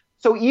all.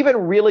 So even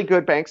really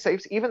good bank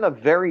safes, even the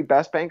very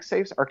best bank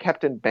safes, are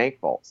kept in bank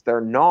vaults. They're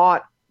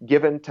not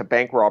given to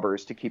bank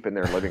robbers to keep in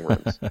their living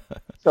rooms.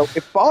 So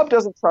if Bob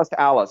doesn't trust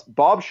Alice,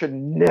 Bob should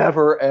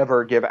never,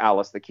 ever give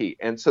Alice the key.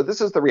 And so this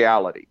is the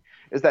reality,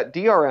 is that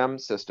DRM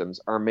systems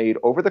are made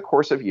over the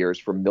course of years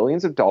for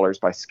millions of dollars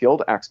by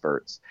skilled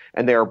experts,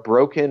 and they are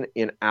broken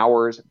in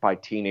hours by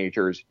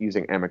teenagers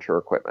using amateur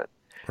equipment.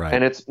 Right.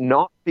 And it's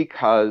not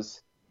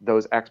because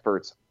those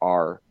experts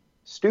are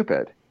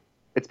stupid.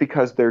 It's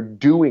because they're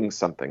doing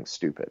something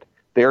stupid.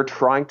 They're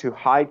trying to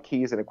hide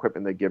keys and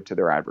equipment they give to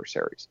their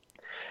adversaries.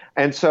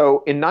 And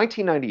so in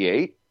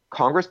 1998,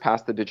 Congress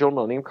passed the Digital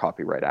Millennium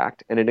Copyright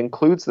Act, and it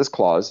includes this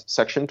clause,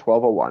 Section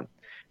 1201,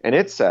 and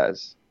it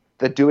says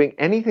that doing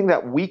anything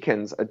that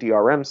weakens a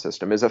DRM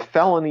system is a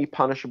felony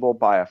punishable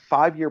by a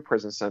 5-year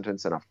prison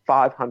sentence and a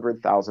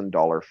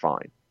 $500,000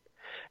 fine.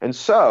 And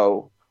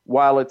so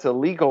while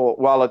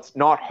it's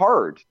not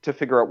hard to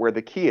figure out where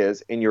the key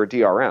is in your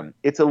DRM,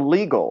 it's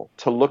illegal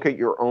to look at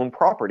your own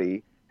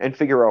property and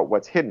figure out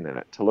what's hidden in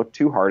it, to look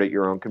too hard at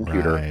your own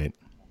computer. Right.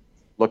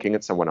 Looking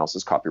at someone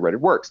else's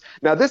copyrighted works.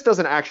 Now, this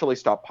doesn't actually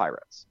stop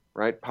pirates,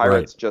 right?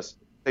 Pirates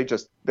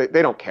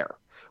they don't care,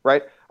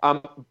 right?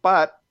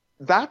 But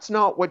that's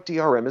not what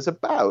DRM is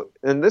about.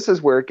 And this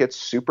is where it gets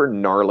super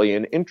gnarly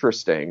and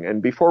interesting.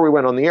 And before we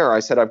went on the air,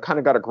 I said, I've kind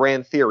of got a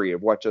grand theory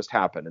of what just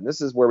happened. And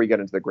this is where we get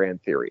into the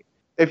grand theory.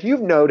 If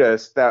you've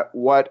noticed that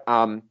what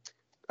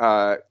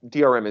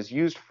DRM is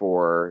used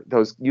for,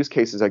 those use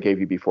cases I gave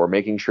you before,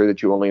 making sure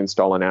that you only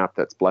install an app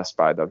that's blessed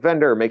by the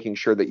vendor, making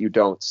sure that you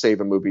don't save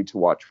a movie to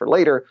watch for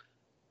later,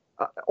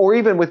 or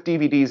even with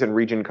DVDs and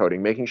region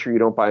coding, making sure you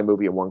don't buy a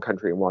movie in one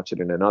country and watch it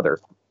in another.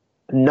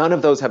 None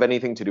of those have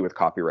anything to do with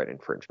copyright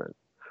infringement,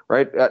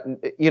 right?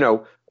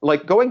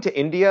 Like going to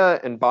India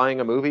and buying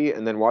a movie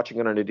and then watching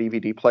it on a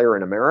DVD player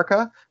in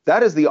America,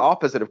 that is the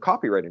opposite of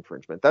copyright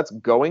infringement. That's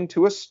going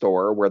to a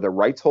store where the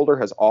rights holder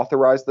has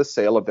authorized the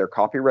sale of their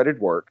copyrighted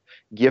work,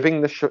 giving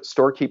the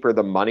storekeeper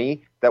the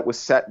money that was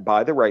set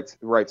by the rights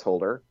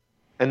holder,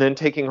 and then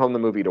taking home the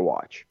movie to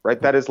watch, right?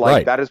 That is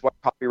that is what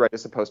copyright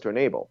is supposed to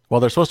enable. Well,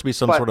 there's supposed to be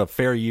some sort of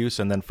fair use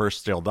and then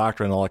first sale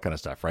doctrine and all that kind of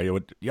stuff, right?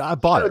 I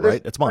bought it,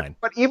 right? It's mine.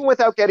 But even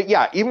without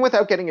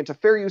getting into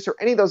fair use or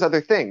any of those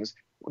other things,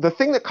 the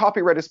thing that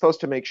copyright is supposed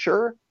to make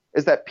sure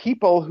is that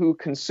people who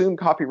consume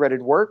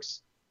copyrighted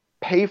works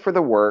pay for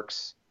the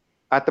works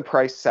at the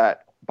price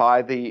set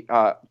by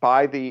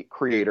the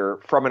creator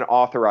from an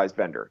authorized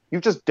vendor.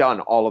 You've just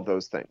done all of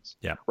those things,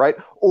 right?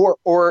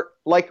 Or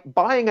like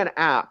buying an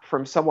app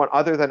from someone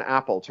other than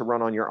Apple to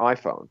run on your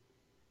iPhone.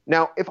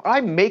 Now, if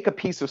I make a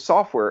piece of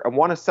software and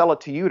want to sell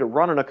it to you to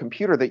run on a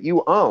computer that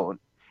you own,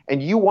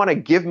 and you want to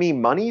give me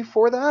money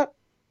for that,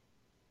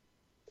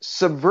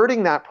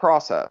 subverting that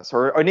process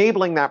or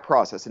enabling that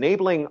process,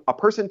 enabling a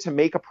person to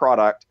make a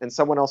product and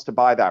someone else to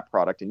buy that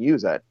product and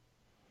use it,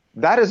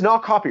 that is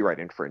not copyright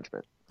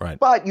infringement. Right.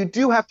 But you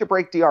do have to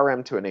break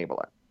DRM to enable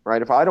it,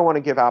 right? If I don't want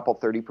to give Apple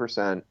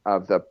 30%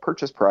 of the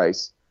purchase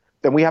price,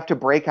 then we have to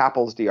break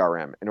Apple's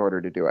DRM in order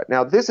to do it.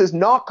 Now, this is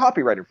not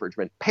copyright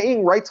infringement.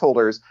 Paying rights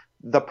holders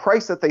the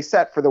price that they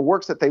set for the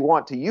works that they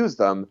want to use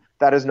them,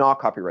 that is not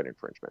copyright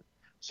infringement.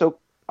 So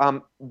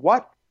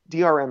what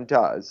DRM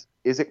does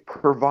is it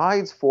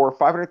provides for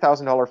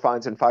 $500,000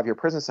 fines and 5-year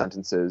prison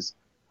sentences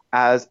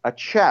as a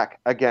check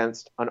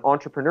against an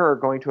entrepreneur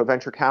going to a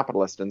venture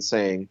capitalist and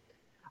saying,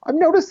 I've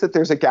noticed that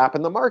there's a gap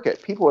in the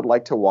market. People would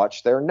like to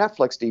watch their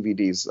Netflix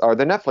DVDs or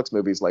the Netflix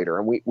movies later.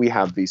 And we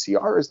have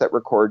VCRs that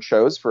record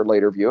shows for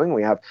later viewing.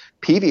 We have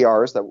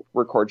PVRs that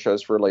record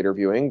shows for later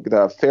viewing.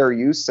 The fair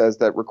use says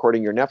that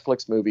recording your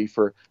Netflix movie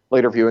for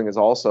later viewing is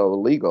also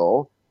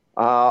illegal.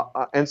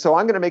 And so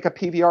I'm going to make a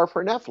PVR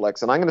for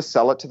Netflix, and I'm going to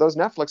sell it to those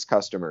Netflix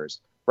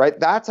customers, right?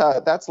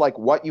 That's like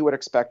what you would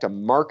expect a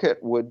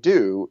market would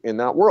do in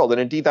that world.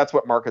 And indeed, that's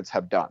what markets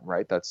have done,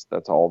 right? That's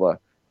all the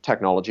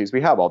technologies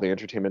we have, all the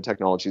entertainment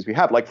technologies we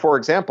have. Like, for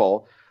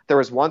example, there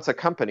was once a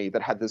company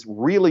that had this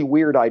really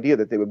weird idea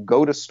that they would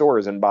go to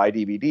stores and buy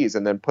DVDs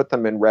and then put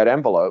them in red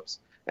envelopes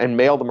and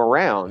mail them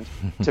around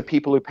to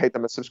people who paid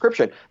them a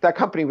subscription. That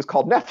company was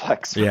called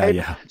Netflix, right?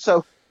 Yeah.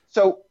 So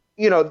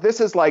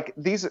this is like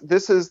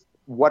this is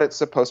what it's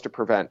supposed to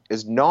prevent,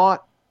 is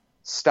not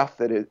stuff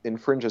that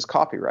infringes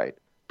copyright,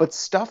 but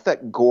stuff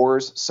that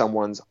gores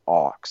someone's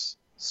ox,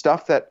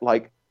 stuff that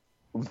like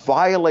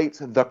violates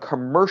the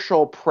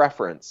commercial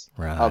preference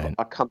of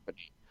a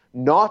company,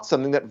 not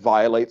something that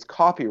violates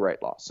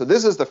copyright law. So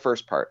this is the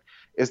first part,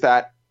 is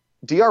that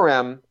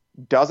DRM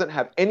doesn't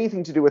have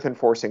anything to do with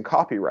enforcing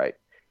copyright.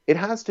 It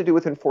has to do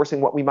with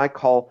enforcing what we might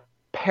call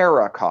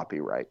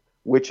para-copyright,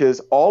 which is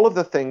all of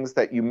the things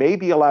that you may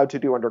be allowed to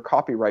do under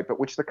copyright, but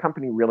which the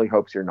company really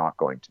hopes you're not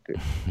going to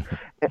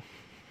do.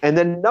 And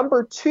then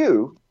number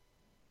two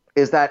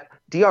is that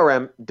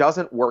DRM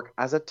doesn't work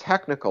as a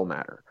technical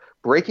matter.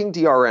 Breaking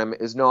DRM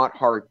is not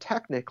hard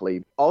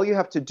technically. All you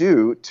have to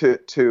do to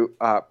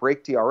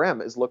break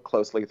DRM is look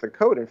closely at the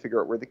code and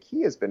figure out where the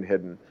key has been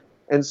hidden.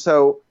 And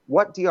so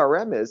what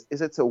DRM is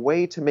it's a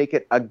way to make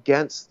it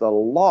against the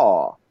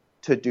law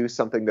to do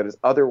something that is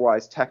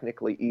otherwise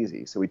technically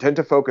easy. So we tend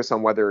to focus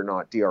on whether or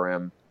not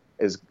DRM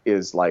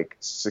is like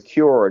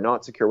secure or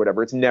not secure,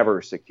 whatever. It's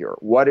never secure.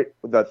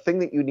 The thing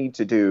that you need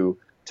to do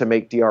to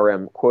make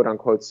DRM quote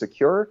unquote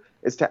secure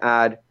is to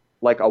add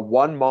like a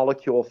 1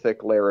 molecule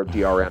thick layer of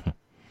DRM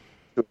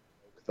to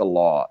the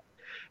law.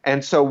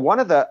 And so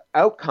one of the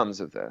outcomes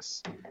of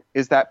this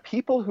is that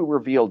people who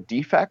reveal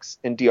defects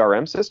in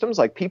DRM systems,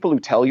 like people who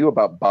tell you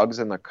about bugs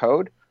in the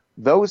code,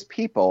 those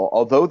people,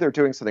 although they're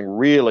doing something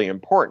really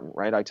important,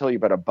 right? I tell you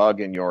about a bug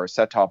in your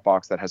set-top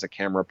box that has a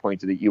camera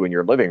pointed at you in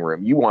your living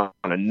room. You want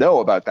to know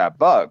about that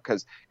bug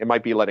because it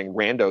might be letting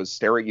randos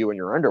stare at you in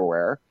your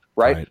underwear,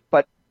 right?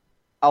 But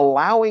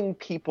allowing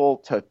people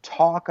to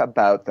talk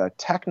about the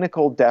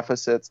technical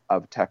deficits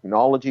of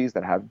technologies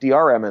that have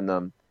DRM in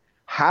them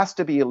has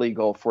to be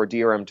illegal for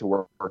DRM to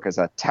work as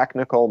a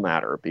technical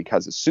matter,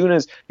 because as soon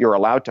as you're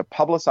allowed to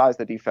publicize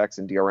the defects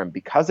in DRM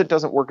because it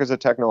doesn't work as a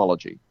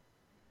technology,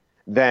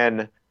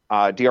 then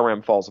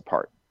DRM falls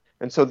apart.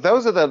 And so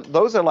those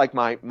are like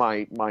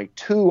my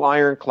two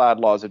ironclad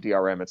laws of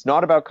DRM. It's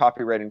not about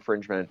copyright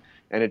infringement,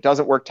 and it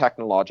doesn't work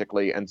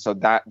technologically, and so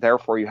that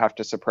therefore you have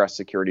to suppress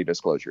security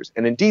disclosures.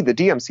 And indeed, the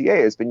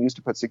DMCA has been used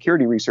to put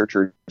security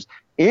researchers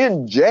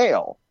in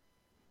jail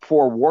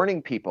for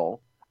warning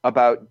people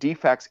about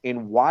defects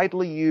in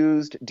widely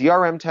used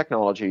DRM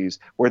technologies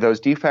where those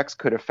defects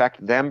could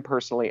affect them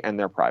personally and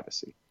their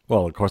privacy.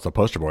 Well, of course, the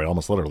poster boy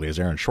almost literally is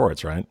Aaron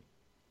Schwartz, right?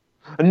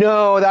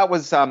 No, that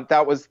was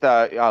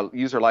the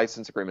user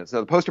license agreement.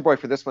 So the poster boy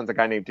for this one's a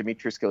guy named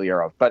Dmitry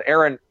Skilyarov. But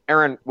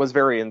Aaron was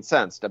very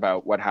incensed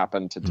about what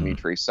happened to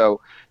Dmitry.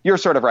 So you're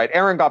sort of right.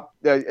 Aaron got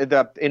in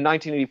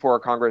 1984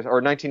 Congress or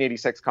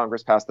 1986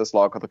 Congress passed this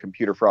law called the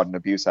Computer Fraud and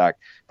Abuse Act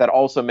that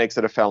also makes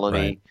it a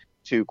felony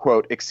to,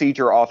 quote, exceed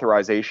your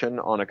authorization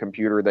on a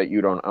computer that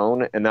you don't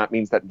own. And that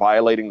means that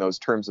violating those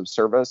terms of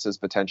service is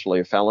potentially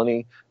a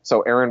felony.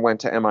 So Aaron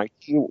went to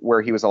MIT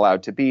where he was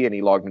allowed to be, and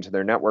he logged into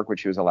their network,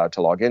 which he was allowed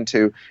to log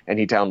into. And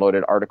he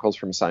downloaded articles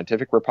from a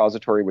scientific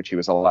repository, which he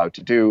was allowed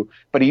to do.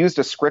 But he used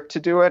a script to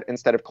do it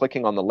instead of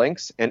clicking on the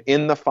links. And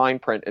in the fine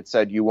print, it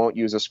said, you won't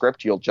use a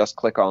script, you'll just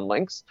click on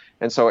links.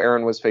 And so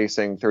Aaron was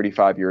facing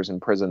 35 years in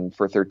prison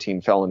for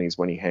 13 felonies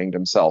when he hanged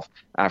himself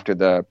after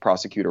the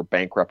prosecutor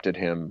bankrupted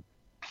him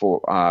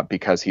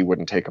because he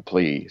wouldn't take a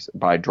plea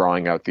by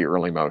drawing out the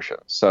early motion.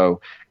 So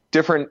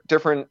different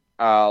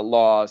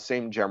law,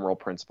 same general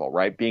principle,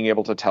 right? Being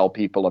able to tell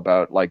people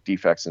about like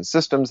defects in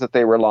systems that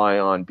they rely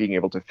on, being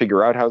able to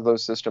figure out how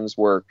those systems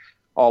work,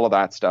 all of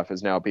that stuff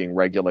is now being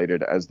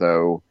regulated as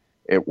though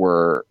it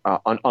were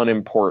an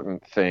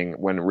unimportant thing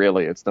when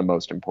really it's the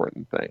most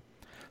important thing.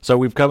 So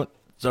we've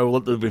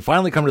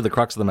finally come to the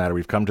crux of the matter.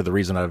 We've come to the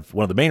reason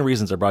one of the main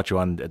reasons I brought you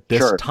on at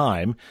this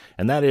time,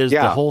 and that is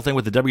the whole thing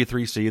with the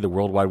W3C, the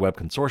World Wide Web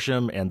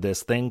Consortium, and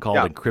this thing called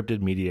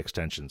encrypted media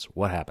extensions.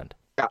 What happened?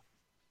 Yeah.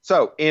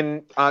 So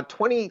in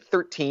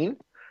 2013,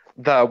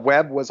 the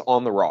web was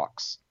on the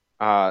rocks.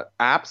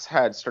 Apps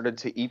had started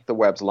to eat the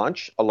web's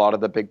lunch. A lot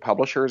of the big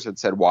publishers had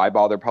said, why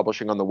bother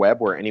publishing on the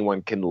web where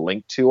anyone can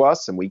link to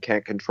us and we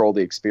can't control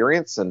the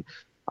experience, and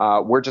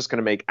we're just going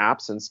to make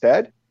apps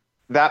instead.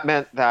 That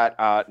meant that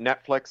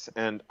Netflix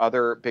and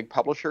other big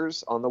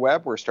publishers on the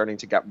web were starting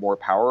to get more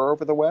power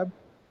over the web.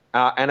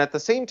 And at the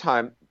same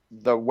time,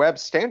 the web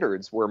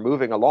standards were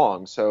moving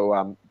along.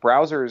 So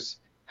browsers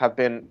have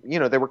been,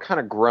 they were kind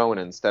of grown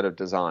instead of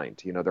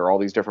designed. There are all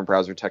these different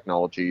browser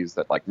technologies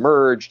that like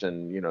merged,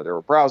 and, there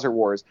were browser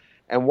wars.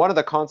 And one of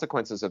the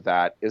consequences of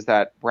that is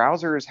that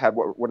browsers have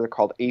what are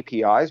called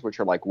APIs, which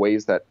are like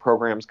ways that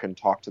programs can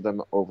talk to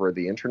them over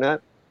the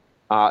internet,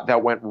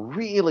 that went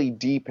really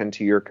deep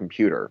into your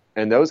computer.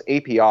 And those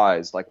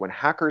APIs, like when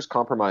hackers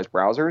compromise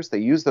browsers, they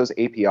use those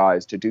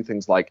APIs to do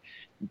things like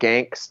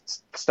gank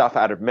stuff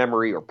out of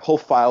memory or pull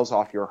files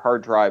off your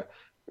hard drive,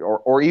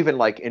 or even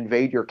like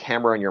invade your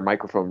camera and your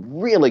microphone,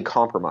 really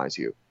compromise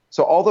you.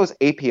 So all those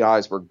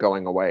APIs were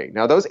going away.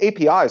 Now, those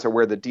APIs are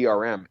where the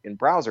DRM in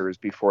browsers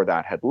before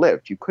that had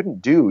lived. You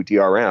couldn't do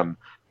DRM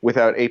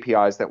without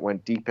APIs that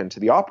went deep into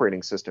the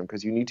operating system,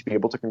 because you need to be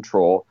able to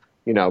control,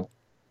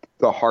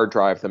 the hard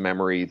drive, the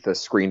memory, the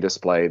screen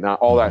display,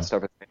 all that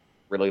stuff is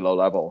really low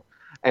level.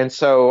 And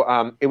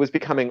so it was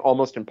becoming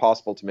almost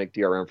impossible to make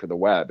DRM for the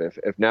web. If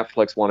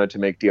Netflix wanted to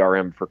make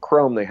DRM for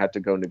Chrome, they had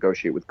to go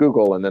negotiate with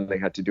Google, and then they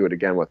had to do it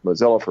again with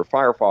Mozilla for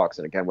Firefox,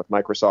 and again with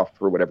Microsoft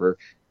for whatever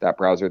that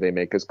browser they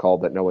make is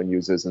called that no one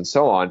uses, and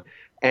so on.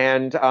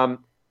 And,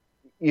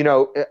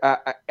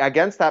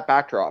 against that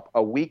backdrop,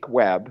 a weak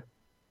web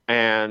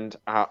and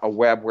a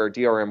web where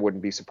DRM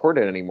wouldn't be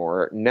supported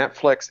anymore,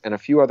 Netflix and a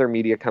few other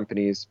media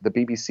companies, the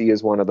BBC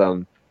is one of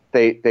them,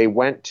 they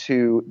went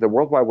to the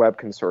World Wide Web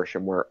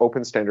Consortium, where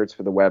open standards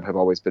for the web have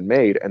always been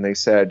made, and they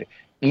said,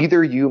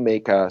 either you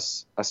make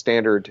us a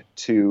standard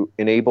to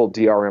enable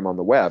DRM on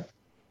the web,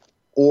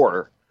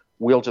 or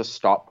we'll just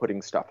stop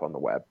putting stuff on the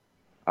web.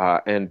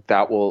 And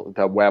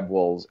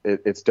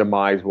its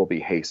demise will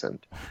be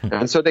hastened.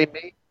 And so they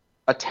made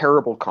a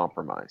terrible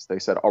compromise. They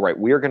said, all right,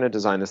 we are going to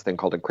design this thing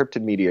called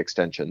encrypted media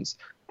extensions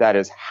that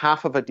is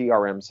half of a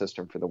DRM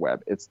system for the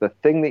web. It's the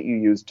thing that you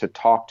use to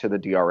talk to the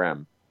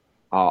DRM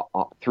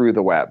through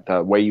the web,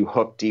 the way you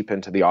hook deep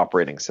into the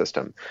operating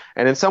system.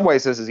 And in some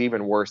ways, this is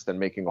even worse than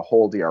making a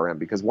whole DRM,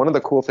 because one of the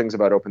cool things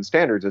about open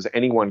standards is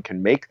anyone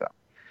can make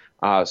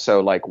them. So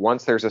like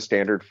once there's a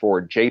standard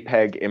for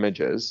JPEG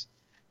images,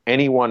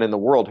 anyone in the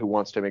world who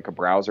wants to make a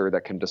browser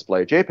that can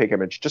display a JPEG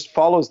image just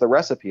follows the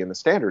recipe in the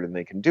standard and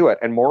they can do it.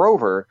 And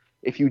moreover,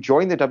 if you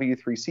join the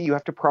W3C, you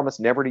have to promise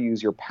never to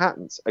use your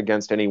patents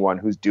against anyone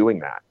who's doing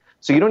that.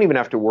 So you don't even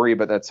have to worry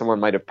about that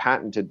someone might have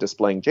patented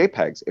displaying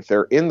JPEGs. If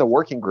they're in the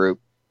working group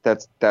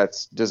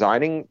that's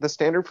designing the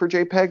standard for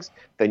JPEGs,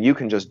 then you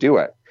can just do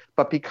it.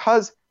 But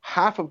because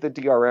half of the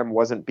DRM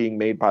wasn't being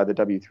made by the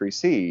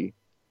W3C,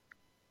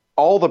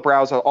 all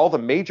the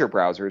major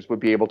browsers would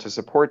be able to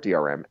support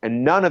DRM,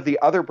 and none of the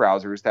other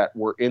browsers that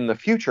were in the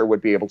future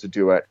would be able to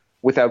do it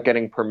without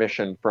getting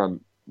permission from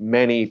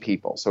many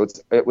people. So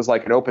it was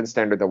like an open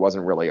standard that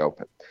wasn't really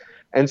open.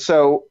 And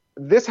so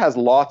this has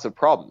lots of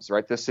problems,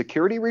 right? The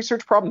security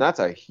research problem, that's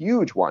a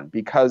huge one,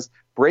 because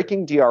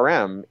breaking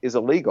DRM is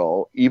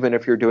illegal even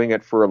if you're doing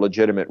it for a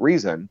legitimate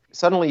reason.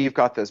 Suddenly you've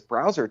got this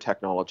browser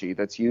technology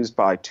that's used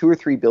by 2 or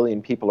 3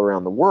 billion people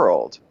around the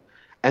world,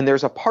 and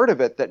there's a part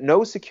of it that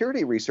no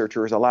security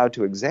researcher is allowed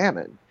to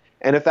examine.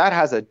 And if that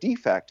has a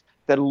defect,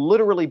 then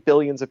literally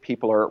billions of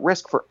people are at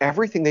risk for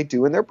everything they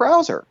do in their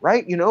browser,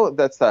 right?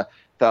 That's the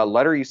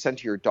letter you sent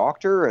to your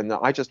doctor, and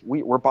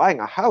we're buying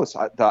a house.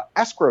 The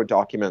escrow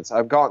documents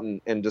I've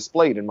gotten and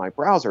displayed in my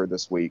browser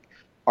this week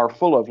are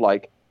full of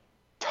like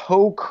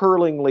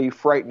toe-curlingly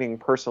frightening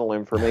personal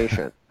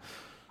information.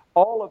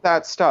 All of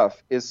that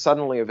stuff is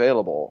suddenly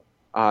available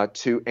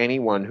to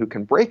anyone who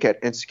can break it,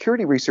 and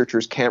security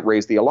researchers can't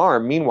raise the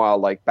alarm. Meanwhile,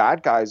 like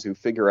bad guys who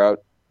figure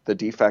out the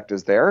defect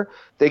is there,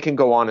 they can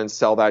go on and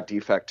sell that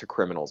defect to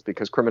criminals,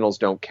 because criminals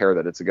don't care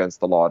that it's against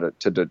the law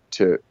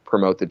to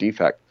promote the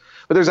defect.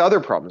 But there's other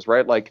problems,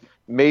 right? Like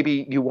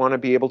maybe you want to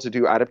be able to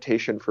do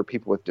adaptation for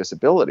people with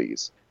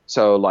disabilities.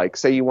 So like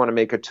say you want to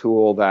make a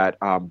tool that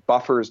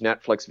buffers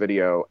Netflix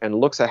video and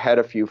looks ahead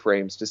a few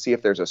frames to see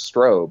if there's a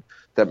strobe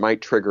that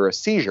might trigger a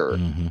seizure.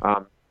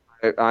 Mm-hmm.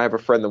 I have a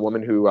friend, the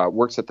woman who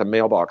works at the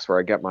mailbox where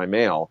I get my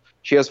mail.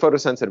 She has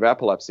photosensitive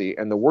epilepsy,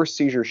 and the worst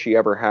seizure she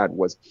ever had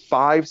was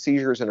 5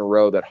 seizures in a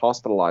row that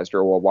hospitalized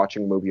her while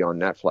watching a movie on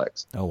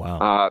Netflix. Oh,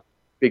 wow.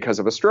 Because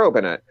of a strobe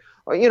in it.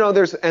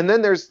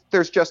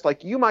 There's just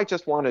like, you might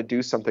just want to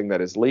do something that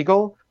is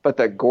legal, but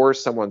that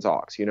gores someone's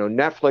ox.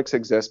 Netflix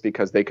exists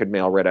because they could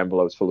mail red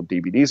envelopes full of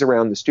DVDs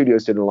around. The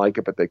studios didn't like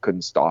it, but they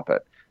couldn't stop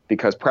it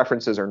because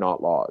preferences are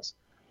not laws.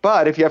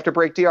 But if you have to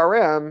break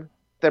DRM,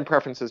 then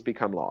preferences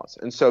become laws.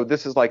 And so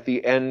this is like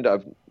the end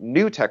of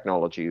new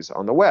technologies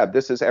on the web.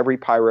 This is every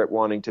pirate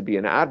wanting to be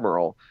an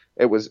admiral.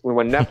 It was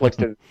when Netflix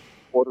did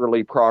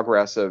orderly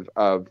progress of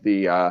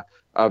the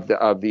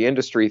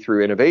industry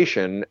through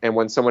innovation, and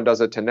when someone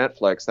does it to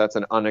Netflix, that's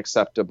an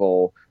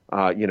unacceptable,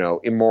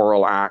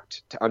 immoral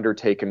act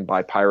undertaken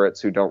by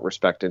pirates who don't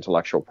respect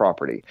intellectual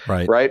property.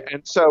 Right.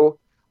 And so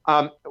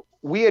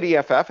we at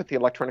EFF, at the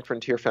Electronic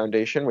Frontier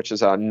Foundation, which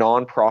is a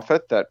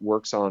nonprofit that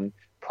works on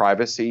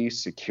privacy,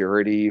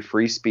 security,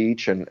 free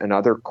speech, and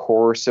other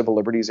core civil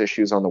liberties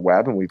issues on the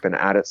web, and we've been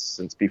at it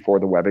since before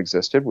the web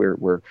existed.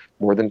 We're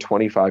more than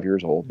 25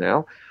 years old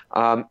now.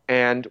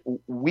 And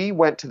we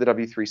went to the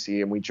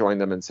W3C and we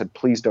joined them and said,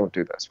 please don't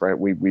do this, right?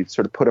 We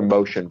sort of put a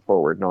motion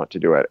forward not to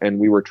do it, and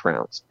we were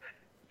trounced.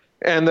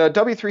 And the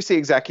W3C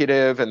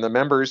executive and the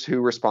members who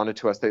responded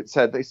to us, they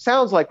said, it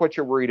sounds like what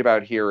you're worried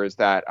about here is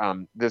that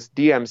this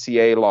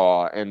DMCA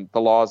law and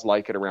the laws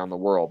like it around the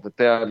world, that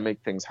they make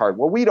things hard.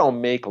 Well, we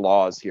don't make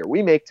laws here.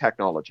 We make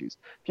technologies.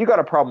 If you got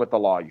a problem with the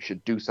law, you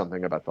should do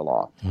something about the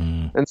law.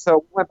 And so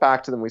we went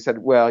back to them. We said,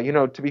 well,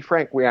 to be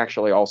frank, we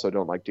actually also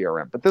don't like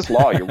DRM. But this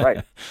law, you're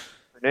right,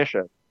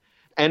 definition.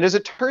 And as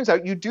it turns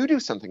out, you do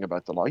something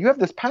about the law. You have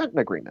this patent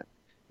agreement.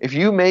 If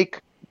you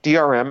make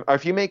DRM, or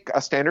if you make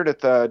a standard at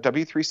the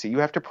W3C, you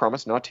have to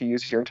promise not to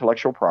use your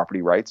intellectual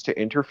property rights to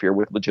interfere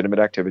with legitimate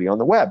activity on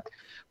the web.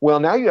 Well,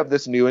 now you have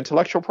this new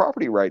intellectual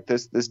property right,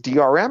 this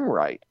DRM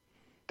right,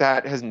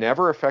 that has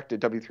never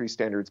affected W3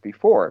 standards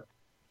before.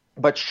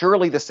 But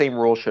surely the same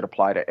rule should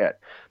apply to it.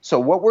 So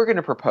what we're going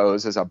to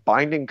propose is a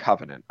binding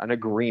covenant, an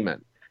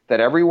agreement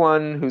that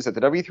everyone who's at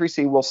the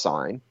W3C will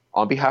sign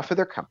on behalf of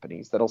their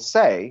companies that'll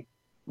say,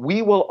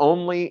 we will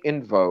only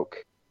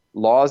invoke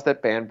laws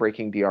that ban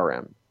breaking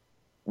DRM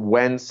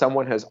when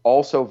someone has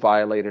also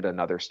violated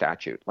another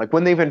statute, like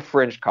when they've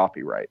infringed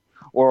copyright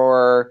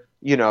or,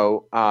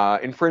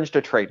 infringed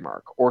a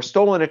trademark or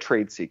stolen a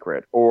trade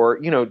secret or,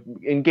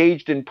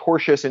 engaged in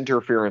tortious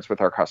interference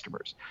with our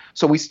customers.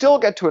 So we still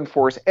get to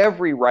enforce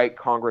every right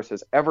Congress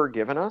has ever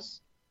given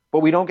us, but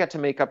we don't get to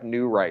make up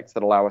new rights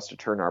that allow us to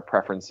turn our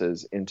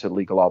preferences into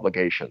legal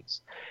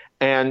obligations.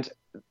 And,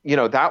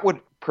 that would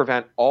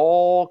prevent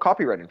all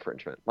copyright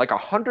infringement. Like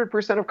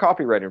 100% of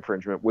copyright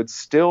infringement would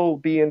still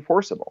be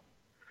enforceable.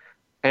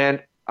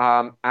 And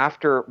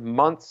after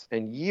months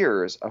and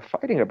years of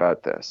fighting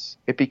about this,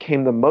 it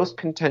became the most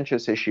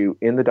contentious issue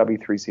in the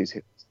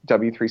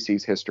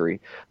W3C's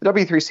history. The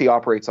W3C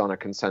operates on a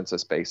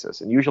consensus basis,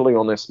 and usually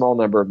only a small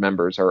number of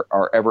members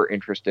are ever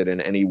interested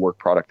in any work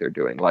product they're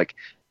doing. Like,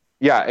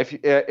 yeah,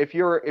 if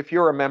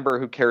you're a member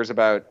who cares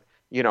about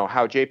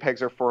how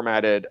JPEGs are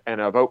formatted, and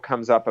a vote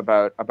comes up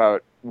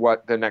about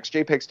what the next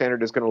JPEG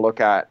standard is going to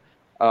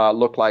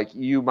look like,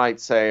 you might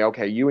say,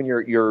 okay, you and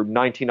your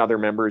 19 other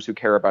members who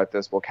care about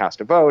this will cast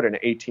a vote, and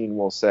 18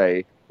 will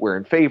say we're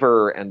in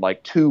favor, and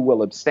 2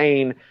 will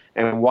abstain,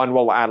 and 1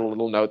 will add a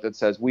little note that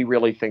says we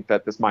really think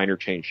that this minor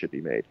change should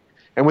be made.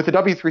 And with the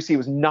W3C, it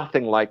was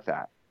nothing like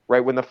that,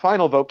 right? When the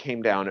final vote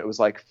came down, it was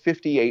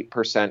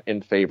 58%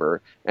 in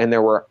favor, and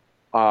there were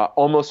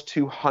almost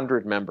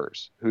 200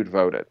 members who'd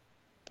voted.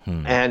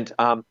 And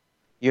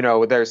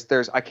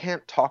there's I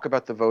can't talk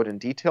about the vote in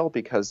detail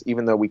because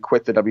even though we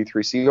quit the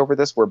W3C over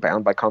this, we're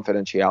bound by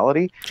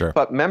confidentiality. Sure.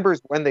 But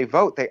members, when they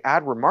vote, they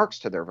add remarks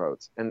to their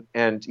votes. And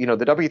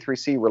the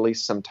W3C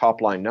released some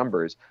top line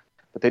numbers,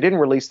 but they didn't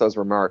release those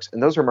remarks.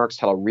 And those remarks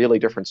tell a really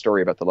different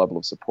story about the level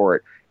of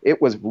support.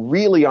 It was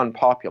really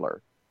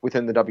unpopular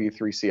within the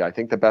W3C. I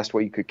think the best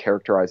way you could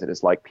characterize it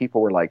is people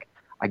were like,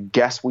 I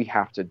guess we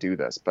have to do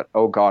this, but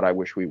oh God, I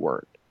wish we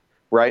weren't.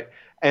 Right.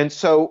 And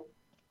so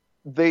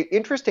the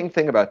interesting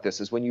thing about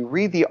this is when you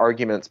read the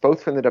arguments,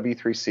 both from the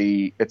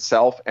W3C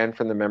itself and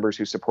from the members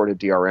who supported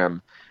DRM,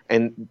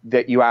 and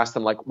that you ask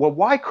them well,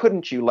 why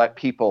couldn't you let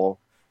people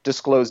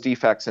disclose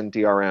defects in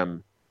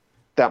DRM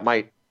that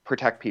might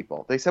protect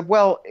people? They said,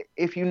 well,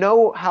 if you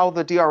know how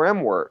the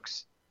DRM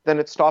works, then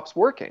it stops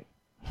working.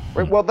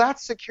 Right? Well,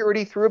 that's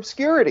security through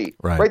obscurity,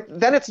 right?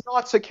 Then it's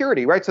not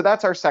security, right? So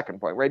that's our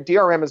second point, right?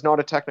 DRM is not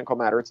a technical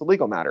matter, it's a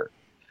legal matter.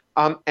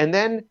 And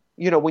then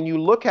when you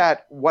look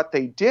at what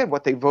they did,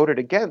 what they voted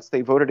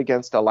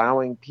against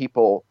allowing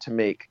people to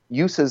make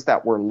uses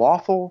that were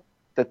lawful,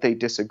 that they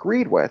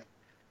disagreed with.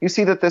 You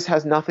see that this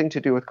has nothing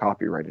to do with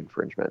copyright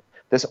infringement.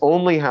 This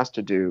only has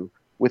to do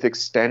with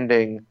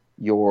extending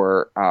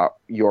your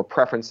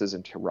preferences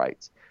into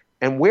rights.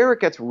 And where it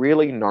gets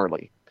really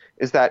gnarly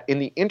is that in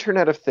the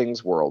Internet of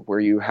Things world, where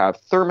you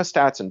have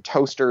thermostats and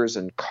toasters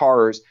and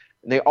cars,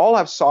 and they all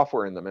have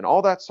software in them, and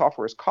all that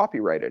software is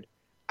copyrighted,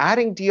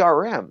 adding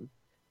DRM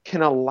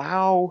can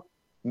allow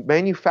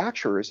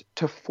manufacturers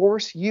to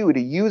force you to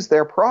use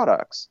their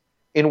products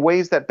in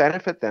ways that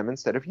benefit them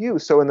instead of you.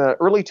 So in the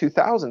early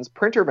 2000s,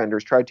 printer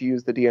vendors tried to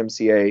use the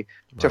DMCA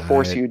to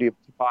force you to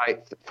buy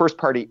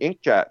first-party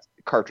inkjet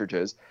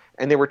cartridges,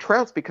 and they were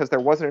trounced because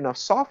there wasn't enough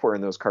software in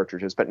those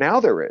cartridges, but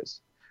now there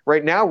is.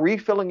 Right now,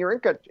 refilling your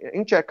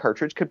inkjet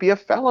cartridge could be a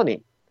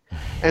felony.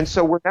 And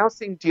so we're now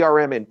seeing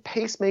DRM in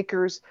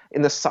pacemakers,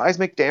 in the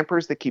seismic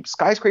dampers that keep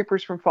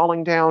skyscrapers from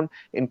falling down,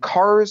 in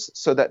cars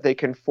so that they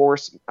can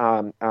force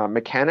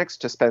mechanics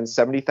to spend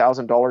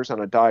 $70,000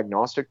 on a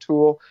diagnostic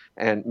tool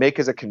and make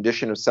as a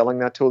condition of selling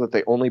that tool that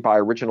they only buy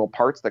original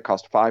parts that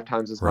cost 5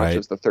 times as much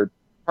as the third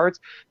parts.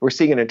 We're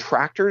seeing it in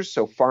tractors,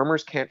 so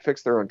farmers can't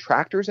fix their own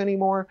tractors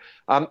anymore,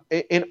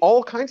 in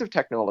all kinds of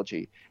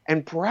technology.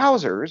 And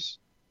browsers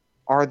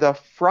are the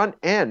front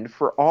end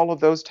for all of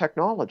those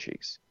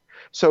technologies.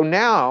 So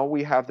now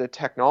we have the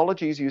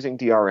technologies using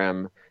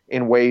DRM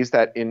in ways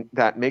that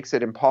makes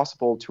it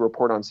impossible to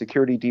report on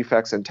security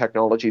defects and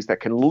technologies that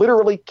can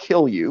literally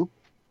kill you.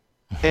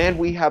 And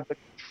we have the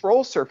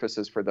control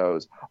surfaces for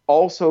those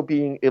also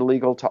being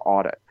illegal to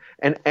audit.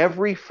 And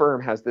every firm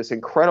has this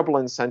incredible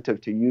incentive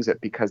to use it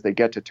because they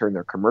get to turn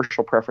their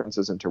commercial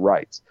preferences into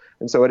rights.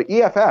 And so at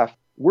EFF,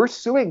 we're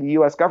suing the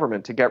U.S.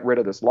 government to get rid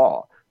of this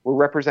law. We're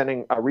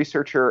representing a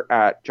researcher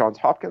at Johns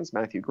Hopkins,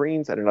 Matthew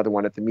Greens, and another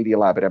one at the Media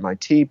Lab at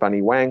MIT,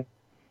 Bunny Wang.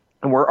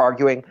 And we're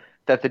arguing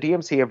that the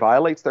DMCA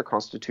violates their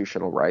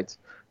constitutional rights.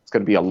 It's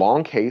going to be a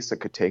long case. It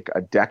could take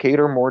a decade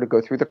or more to go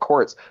through the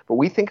courts. But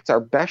we think it's our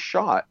best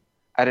shot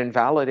at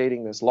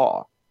invalidating this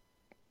law.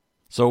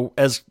 So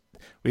as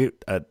this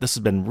has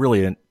been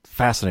really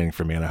fascinating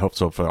for me, and I hope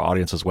so for the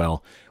audience as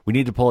well. We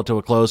need to pull it to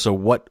a close. So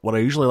what I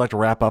usually like to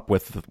wrap up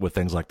with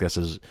things like this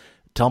is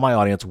tell my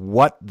audience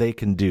what they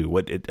can do.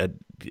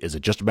 Is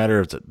it just a matter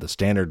of the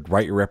standard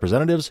write your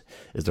representatives?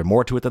 Is there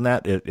more to it than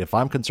that? If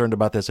I'm concerned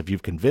about this, if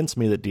you've convinced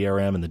me that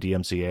DRM and the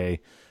DMCA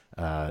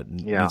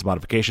needs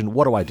modification,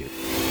 what do I do?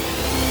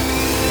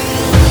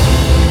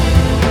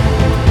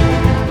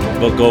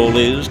 The goal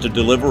is to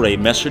deliver a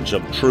message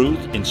of truth,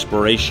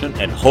 inspiration,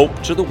 and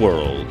hope to the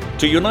world,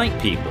 to unite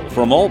people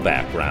from all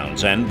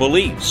backgrounds and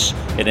beliefs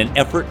in an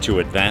effort to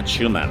advance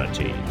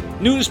humanity.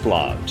 News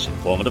blogs,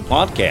 informative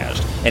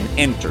podcasts, and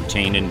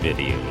entertaining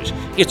videos.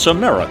 It's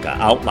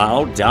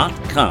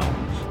AmericaOutloud.com,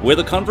 where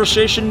the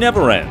conversation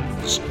never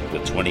ends,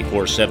 with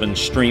 24/7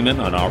 streaming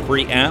on our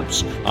free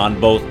apps on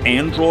both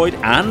Android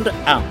and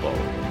Apple.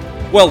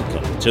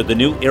 Welcome to the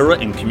new era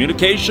in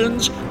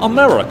communications,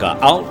 America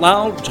Out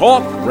Loud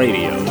Talk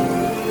Radio.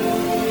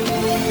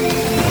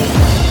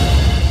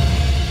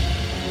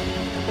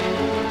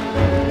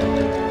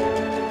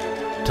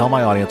 Tell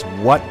my audience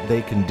what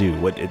they can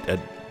do.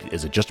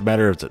 Is it just a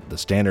matter of the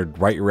standard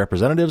write your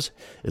representatives?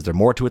 Is there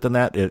more to it than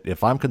that?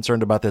 If I'm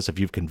concerned about this, if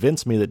you've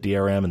convinced me that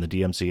DRM and the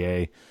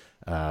DMCA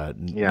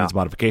needs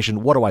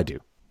modification, what do I do?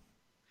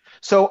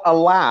 So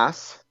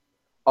alas,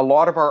 a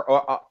lot of our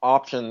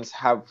options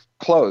have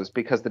closed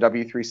because the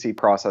W3C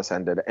process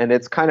ended. And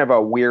it's kind of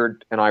a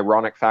weird and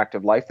ironic fact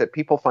of life that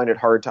people find it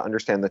hard to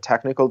understand the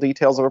technical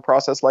details of a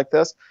process like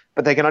this,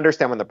 but they can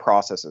understand when the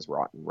process is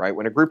rotten, right?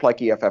 When a group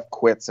like EFF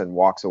quits and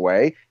walks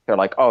away, they're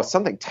like, oh,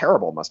 something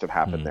terrible must have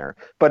happened there.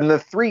 But in the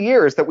 3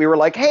 years that we were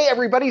like, hey,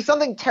 everybody,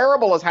 something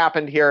terrible has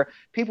happened here,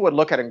 people would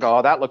look at it and go,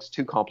 oh, that looks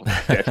too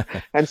complicated.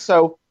 And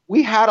so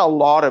we had a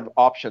lot of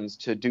options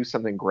to do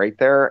something great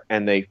there,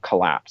 and they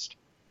collapsed.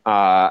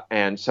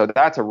 And so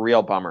that's a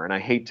real bummer. And I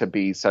hate to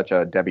be such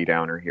a Debbie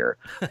Downer here.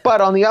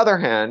 But on the other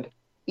hand,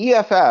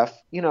 EFF,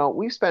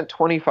 we've spent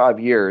 25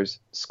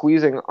 years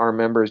squeezing our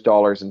members'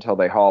 dollars until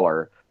they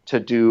holler to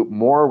do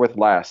more with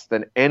less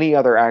than any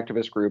other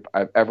activist group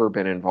I've ever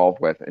been involved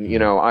with. And,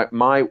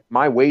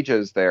 my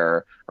wages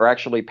there are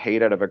actually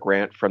paid out of a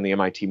grant from the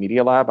MIT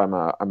Media Lab. I'm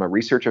a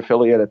research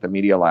affiliate at the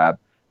Media Lab.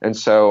 And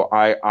so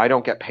I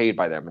don't get paid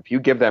by them. If you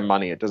give them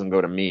money, it doesn't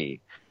go to me.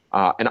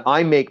 And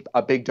I make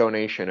a big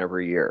donation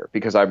every year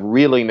because I've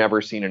really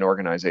never seen an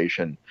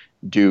organization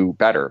do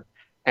better.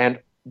 And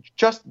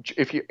just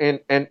if you, and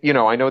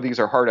I know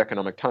these are hard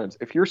economic times.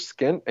 If you're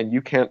skint and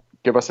you can't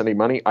give us any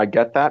money, I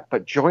get that,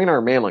 but join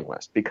our mailing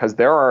list because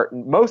there are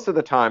most of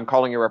the time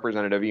calling your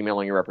representative,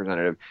 emailing your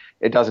representative,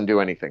 it doesn't do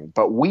anything.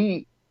 But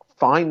we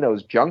find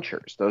those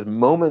junctures, those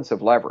moments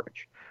of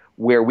leverage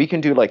where we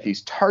can do like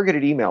these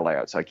targeted email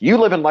layouts. Like you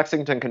live in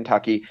Lexington,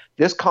 Kentucky.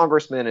 This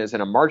congressman is in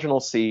a marginal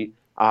seat.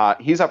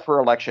 He's up for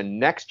election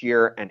next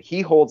year, and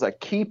he holds a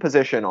key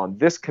position on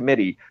this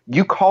committee.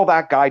 You call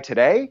that guy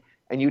today,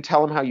 and you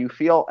tell him how you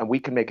feel, and we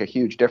can make a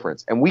huge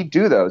difference. And we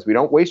do those. We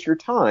don't waste your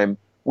time.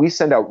 We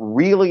send out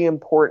really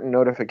important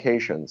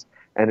notifications,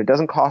 and it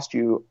doesn't cost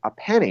you a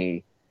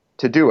penny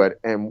to do it.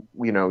 And,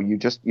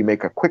 you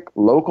make a quick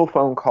local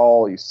phone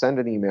call, you send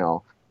an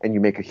email, and you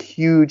make a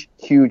huge,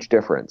 huge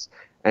difference.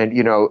 And,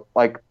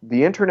 like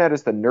the internet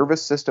is the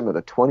nervous system of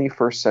the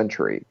 21st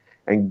century,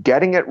 and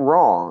getting it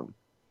wrong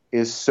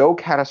is so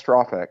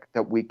catastrophic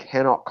that we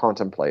cannot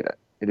contemplate it.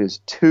 It is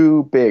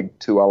too big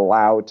to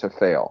allow to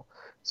fail.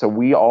 So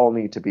we all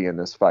need to be in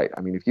this fight.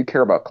 I mean, if you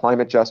care about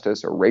climate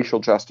justice or racial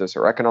justice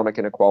or economic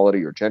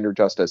inequality or gender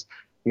justice,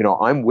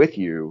 I'm with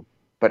you.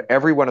 But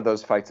every one of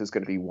those fights is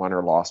going to be won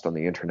or lost on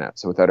the internet.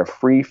 So without a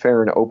free,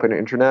 fair, and open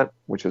internet,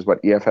 which is what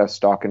EFF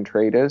stock and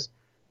trade is,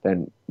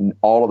 then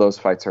all of those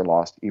fights are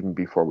lost even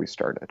before we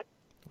started.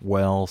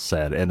 Well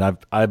said. And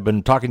I've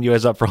been talking you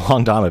guys up for a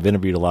long time. I've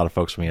interviewed a lot of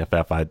folks from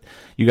EFF.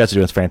 You guys are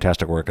doing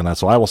fantastic work on that.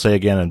 So I will say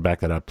again and back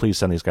that up, please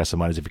send these guys some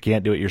money. If you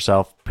can't do it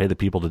yourself, pay the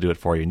people to do it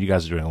for you. And you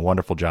guys are doing a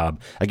wonderful job.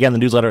 Again, the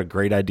newsletter, a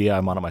great idea.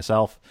 I'm on it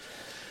myself.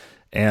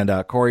 And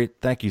Corey,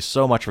 thank you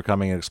so much for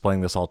coming and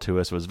explaining this all to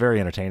us. It was very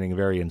entertaining,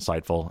 very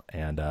insightful.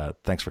 And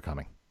thanks for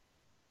coming.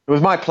 It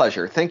was my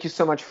pleasure. Thank you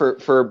so much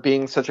for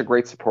being such a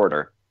great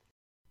supporter.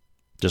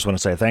 Just want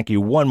to say thank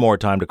you one more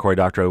time to Cory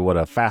Doctorow. What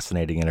a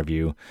fascinating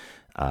interview.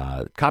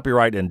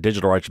 Copyright and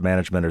digital rights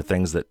management are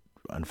things that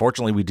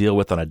unfortunately we deal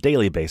with on a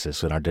daily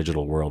basis in our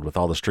digital world, with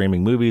all the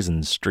streaming movies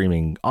and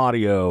streaming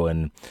audio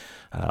and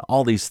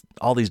all these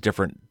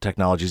different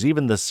technologies,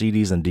 even the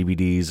CDs and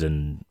DVDs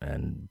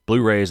and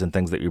Blu-rays and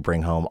things that you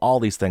bring home. All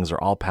these things are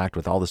all packed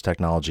with all this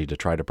technology to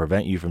try to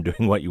prevent you from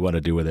doing what you want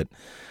to do with it,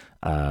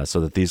 so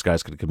that these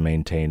guys could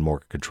maintain more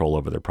control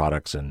over their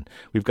products. And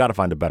we've got to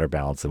find a better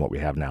balance than what we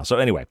have now. So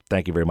anyway,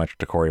 thank you very much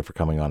to Corey for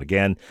coming on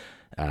again.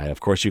 Of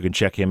course, you can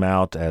check him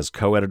out as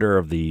co-editor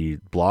of the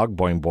blog,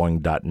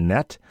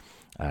 boingboing.net.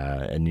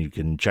 And you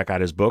can check out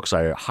his books.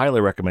 I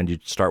highly recommend you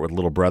start with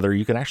Little Brother.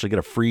 You can actually get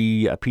a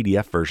free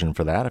PDF version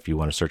for that. If you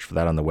want to search for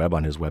that on the web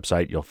on his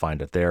website, you'll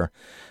find it there.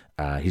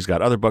 He's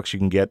got other books you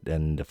can get.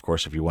 And, of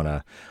course, if you want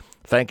to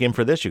thank him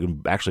for this, you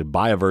can actually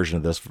buy a version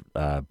of this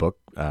book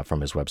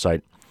from his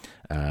website.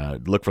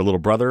 Look for Little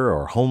Brother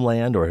or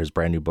Homeland or his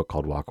brand new book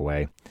called Walk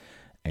Away.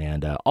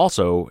 And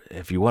also,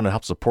 if you want to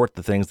help support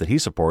the things that he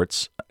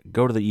supports,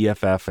 go to the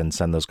EFF and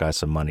send those guys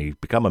some money.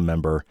 Become a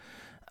member.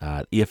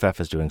 EFF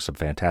is doing some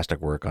fantastic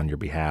work on your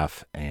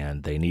behalf,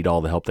 and they need all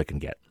the help they can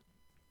get.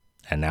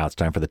 And now it's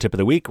time for the tip of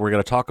the week. We're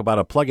going to talk about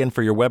a plugin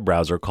for your web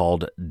browser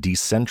called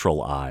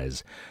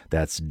Decentralize.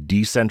 That's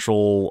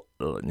decentral,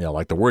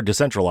 like the word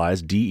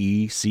decentralize,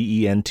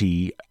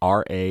 DECENTRALEYES.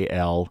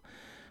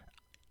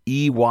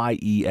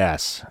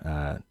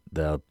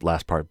 The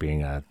last part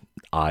being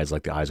eyes,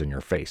 like the eyes on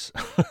your face.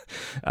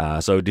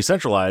 So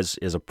Decentralize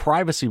is a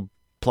privacy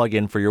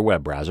plugin for your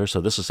web browser.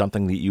 So this is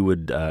something that you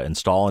would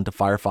install into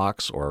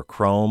Firefox or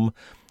Chrome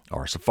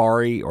or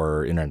Safari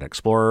or Internet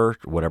Explorer,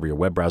 whatever your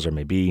web browser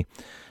may be.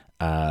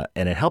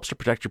 And it helps to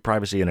protect your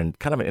privacy in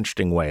kind of an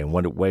interesting way, and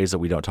ways that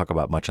we don't talk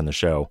about much on the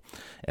show,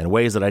 and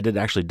ways that I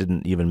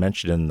didn't even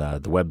mention in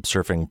the web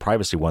surfing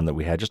privacy one that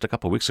we had just a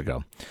couple of weeks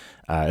ago.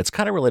 It's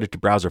kind of related to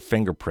browser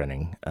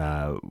fingerprinting.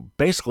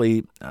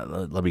 Basically,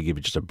 let me give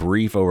you just a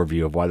brief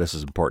overview of why this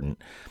is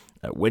important.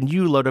 When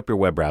you load up your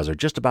web browser,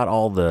 just about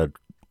all the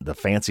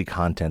fancy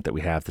content that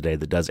we have today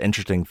that does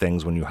interesting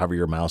things when you hover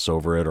your mouse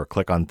over it or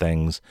click on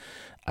things,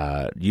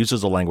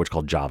 uses a language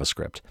called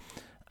JavaScript,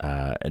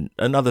 and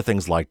other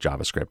things like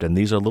JavaScript. And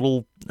these are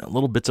little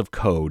bits of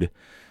code,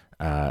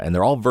 and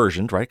they're all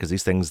versioned, right? Because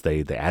these things,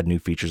 they add new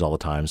features all the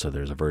time. So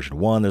there's a version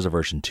 1, there's a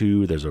version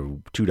 2, there's a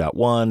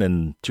 2.1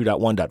 and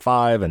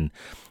 2.1.5, and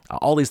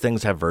all these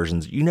things have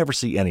versions. You never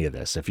see any of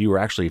this. If you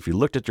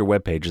looked at your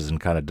web pages and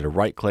kind of did a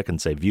right click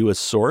and say view as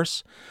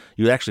source,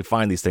 you actually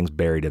find these things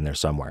buried in there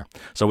somewhere.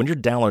 So when you're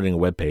downloading a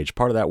web page,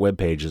 part of that web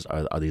page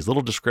are these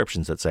little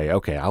descriptions that say,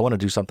 okay, I want to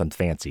do something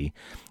fancy,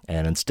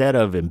 and instead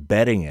of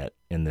embedding it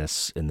in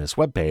this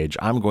web page,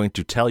 I'm going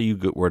to tell you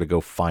where to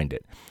go find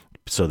it,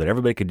 so that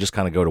everybody could just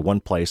kind of go to one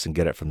place and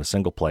get it from the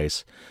single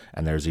place.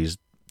 And there's these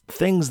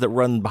things that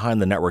run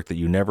behind the network that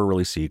you never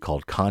really see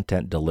called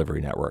content delivery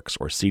networks,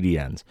 or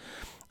CDNs.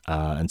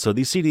 And so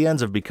these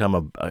CDNs have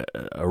become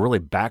a really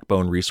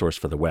backbone resource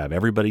for the web.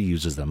 Everybody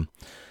uses them.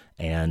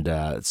 And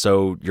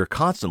so your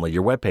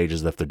web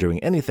pages, if they're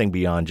doing anything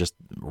beyond just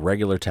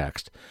regular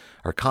text,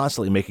 are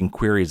constantly making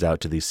queries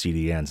out to these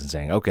CDNs and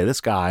saying, okay,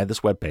 this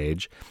web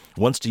page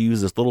wants to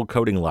use this little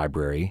coding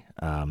library,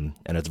 and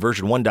it's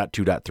version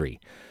 1.2.3.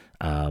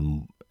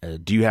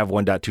 Do you have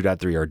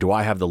 1.2.3, or do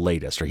I have the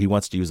latest? Or he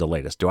wants to use the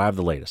latest. Do I have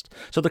the latest?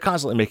 So they're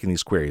constantly making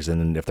these queries, and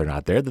then if they're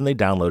not there, then they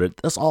download it.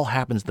 This all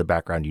happens in the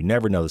background. You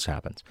never know this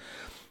happens.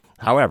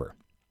 However,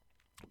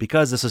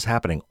 because this is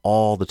happening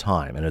all the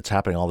time, and it's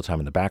happening all the time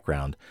in the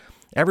background,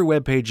 every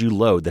web page you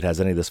load that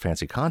has any of this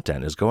fancy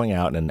content is going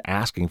out and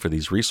asking for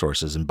these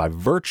resources. And by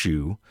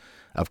virtue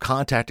of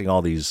contacting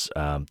all these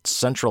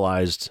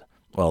centralized,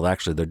 well,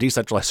 actually, they're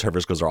decentralized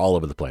servers because they're all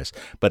over the place.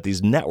 But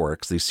these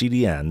networks, these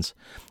CDNs,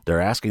 they're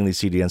asking these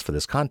CDNs for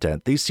this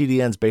content. These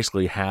CDNs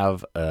basically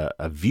have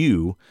a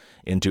view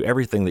into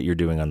everything that you're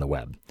doing on the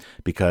web.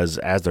 Because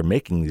as they're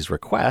making these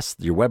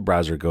requests, your web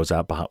browser goes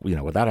out behind,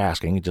 without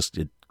asking,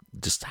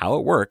 just how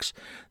it works.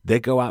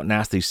 They go out and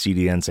ask these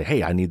CDNs, say,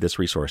 hey, I need this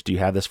resource. Do you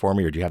have this for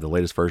me, or do you have the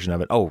latest version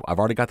of it? Oh, I've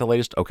already got the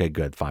latest. Okay,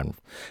 good, fine.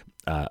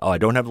 I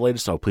don't have the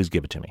latest. Oh, please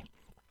give it to me.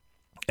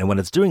 And when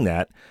it's doing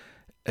that,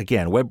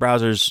 again, web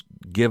browsers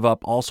give up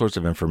all sorts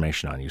of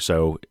information on you.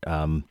 So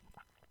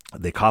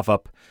they cough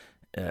up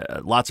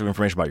lots of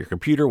information about your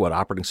computer, what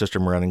operating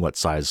system you're running, what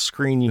size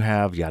screen you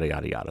have, yada,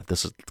 yada, yada.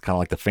 This is kind of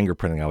like the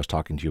fingerprinting I was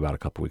talking to you about a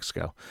couple weeks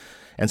ago.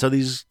 And so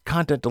these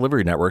content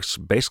delivery networks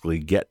basically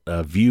get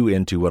a view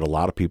into what a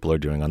lot of people are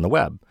doing on the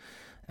web.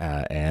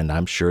 And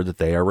I'm sure that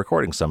they are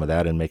recording some of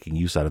that and making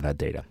use out of that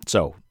data.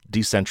 So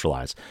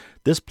Decentralize.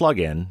 This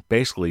plugin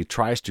basically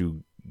tries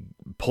to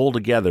pull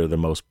together the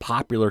most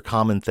popular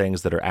common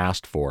things that are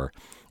asked for,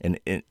 and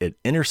it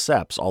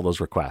intercepts all those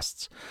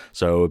requests.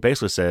 So it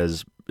basically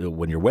says,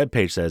 when your web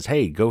page says,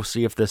 hey, go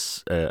see if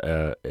this,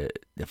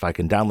 if I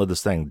can download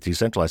this thing,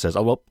 Decentralize says,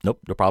 oh, well, nope,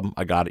 no problem.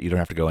 I got it. You don't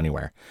have to go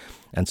anywhere.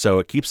 And so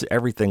it keeps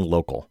everything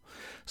local.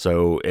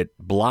 So it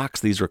blocks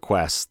these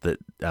requests that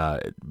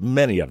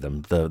many of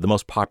them, the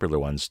most popular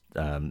ones,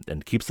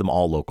 and keeps them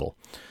all local.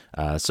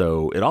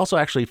 So it also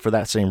actually, for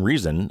that same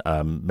reason,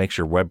 makes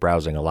your web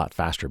browsing a lot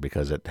faster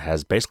because it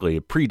has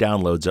basically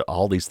pre-downloads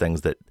all these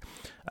things that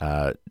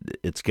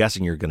it's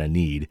guessing you're going to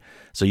need.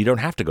 So you don't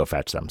have to go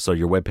fetch them. So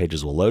your web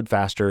pages will load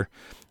faster,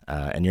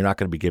 and you're not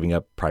going to be giving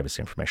up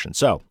privacy information.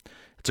 So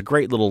it's a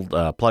great little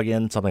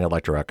plugin, something I'd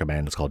like to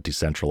recommend. It's called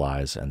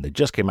Decentralize, and they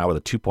just came out with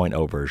a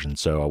 2.0 version,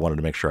 so I wanted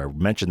to make sure I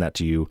mentioned that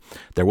to you.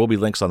 There will be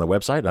links on the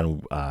website on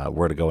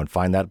where to go and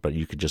find that, but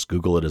you could just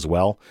Google it as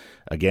well.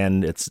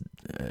 Again, it's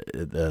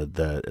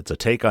a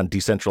take on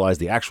decentralize,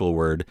 the actual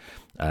word,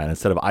 and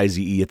instead of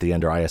IZE at the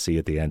end or ISE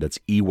at the end, it's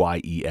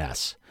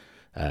EYES.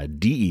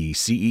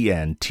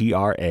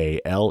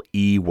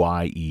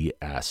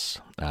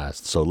 DECENTRALEYES.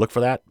 So look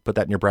for that, put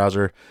that in your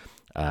browser.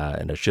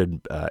 And it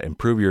should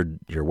improve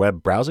your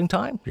web browsing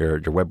time, your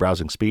web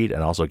browsing speed,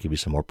 and also give you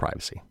some more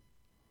privacy.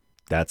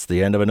 That's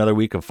the end of another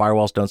week of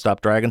Firewalls Don't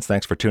Stop Dragons.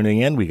 Thanks for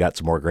tuning in. We got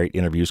some more great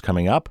interviews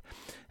coming up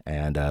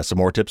and some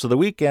more tips of the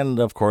week. And,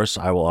 of course,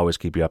 I will always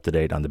keep you up to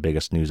date on the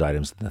biggest news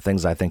items, the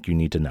things I think you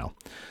need to know.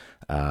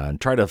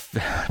 And try to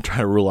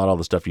rule out all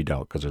the stuff you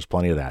don't, because there's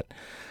plenty of that.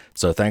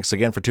 So thanks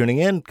again for tuning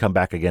in. Come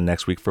back again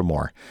next week for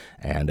more.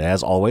 And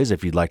as always,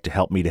 if you'd like to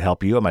help me to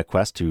help you on my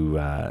quest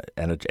to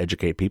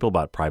educate people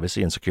about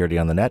privacy and security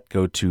on the net,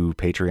 go to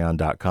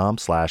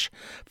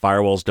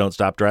patreon.com/Firewalls Don't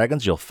Stop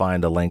Dragons. You'll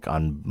find a link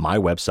on my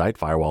website,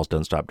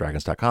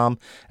 firewallsdon'tstopdragons.com,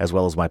 as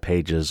well as my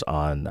pages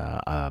on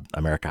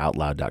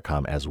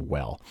AmericaOutloud.com as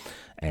well.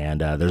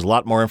 And there's a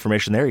lot more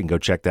information there. You can go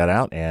check that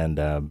out,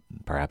 and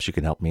perhaps you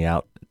can help me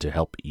out to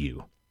help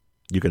you.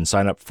 You can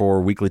sign up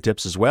for weekly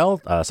tips as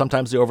well.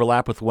 Sometimes they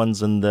overlap with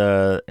ones in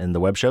the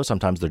web show.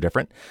 Sometimes they're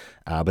different,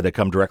 but they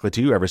come directly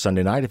to you every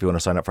Sunday night. If you want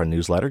to sign up for a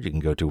newsletter, you can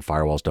go to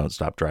Firewalls Don't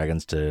Stop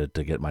Dragons to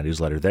get my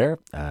newsletter there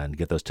and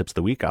get those tips of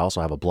the week. I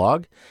also have a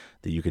blog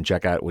that you can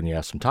check out when you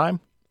have some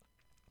time.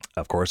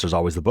 Of course, there's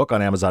always the book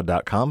on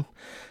Amazon.com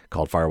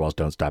called Firewalls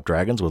Don't Stop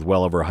Dragons with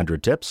well over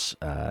 100 tips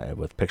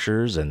with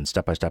pictures and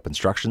step-by-step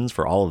instructions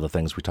for all of the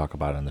things we talk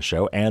about on the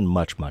show and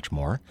much, much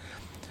more.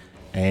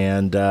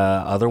 And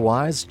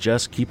otherwise,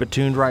 just keep it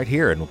tuned right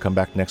here, and we'll come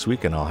back next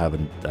week, and I'll have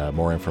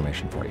more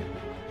information for you.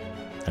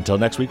 Until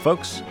next week,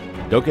 folks,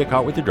 don't get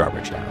caught with your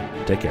drawbridge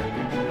down. Take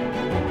care.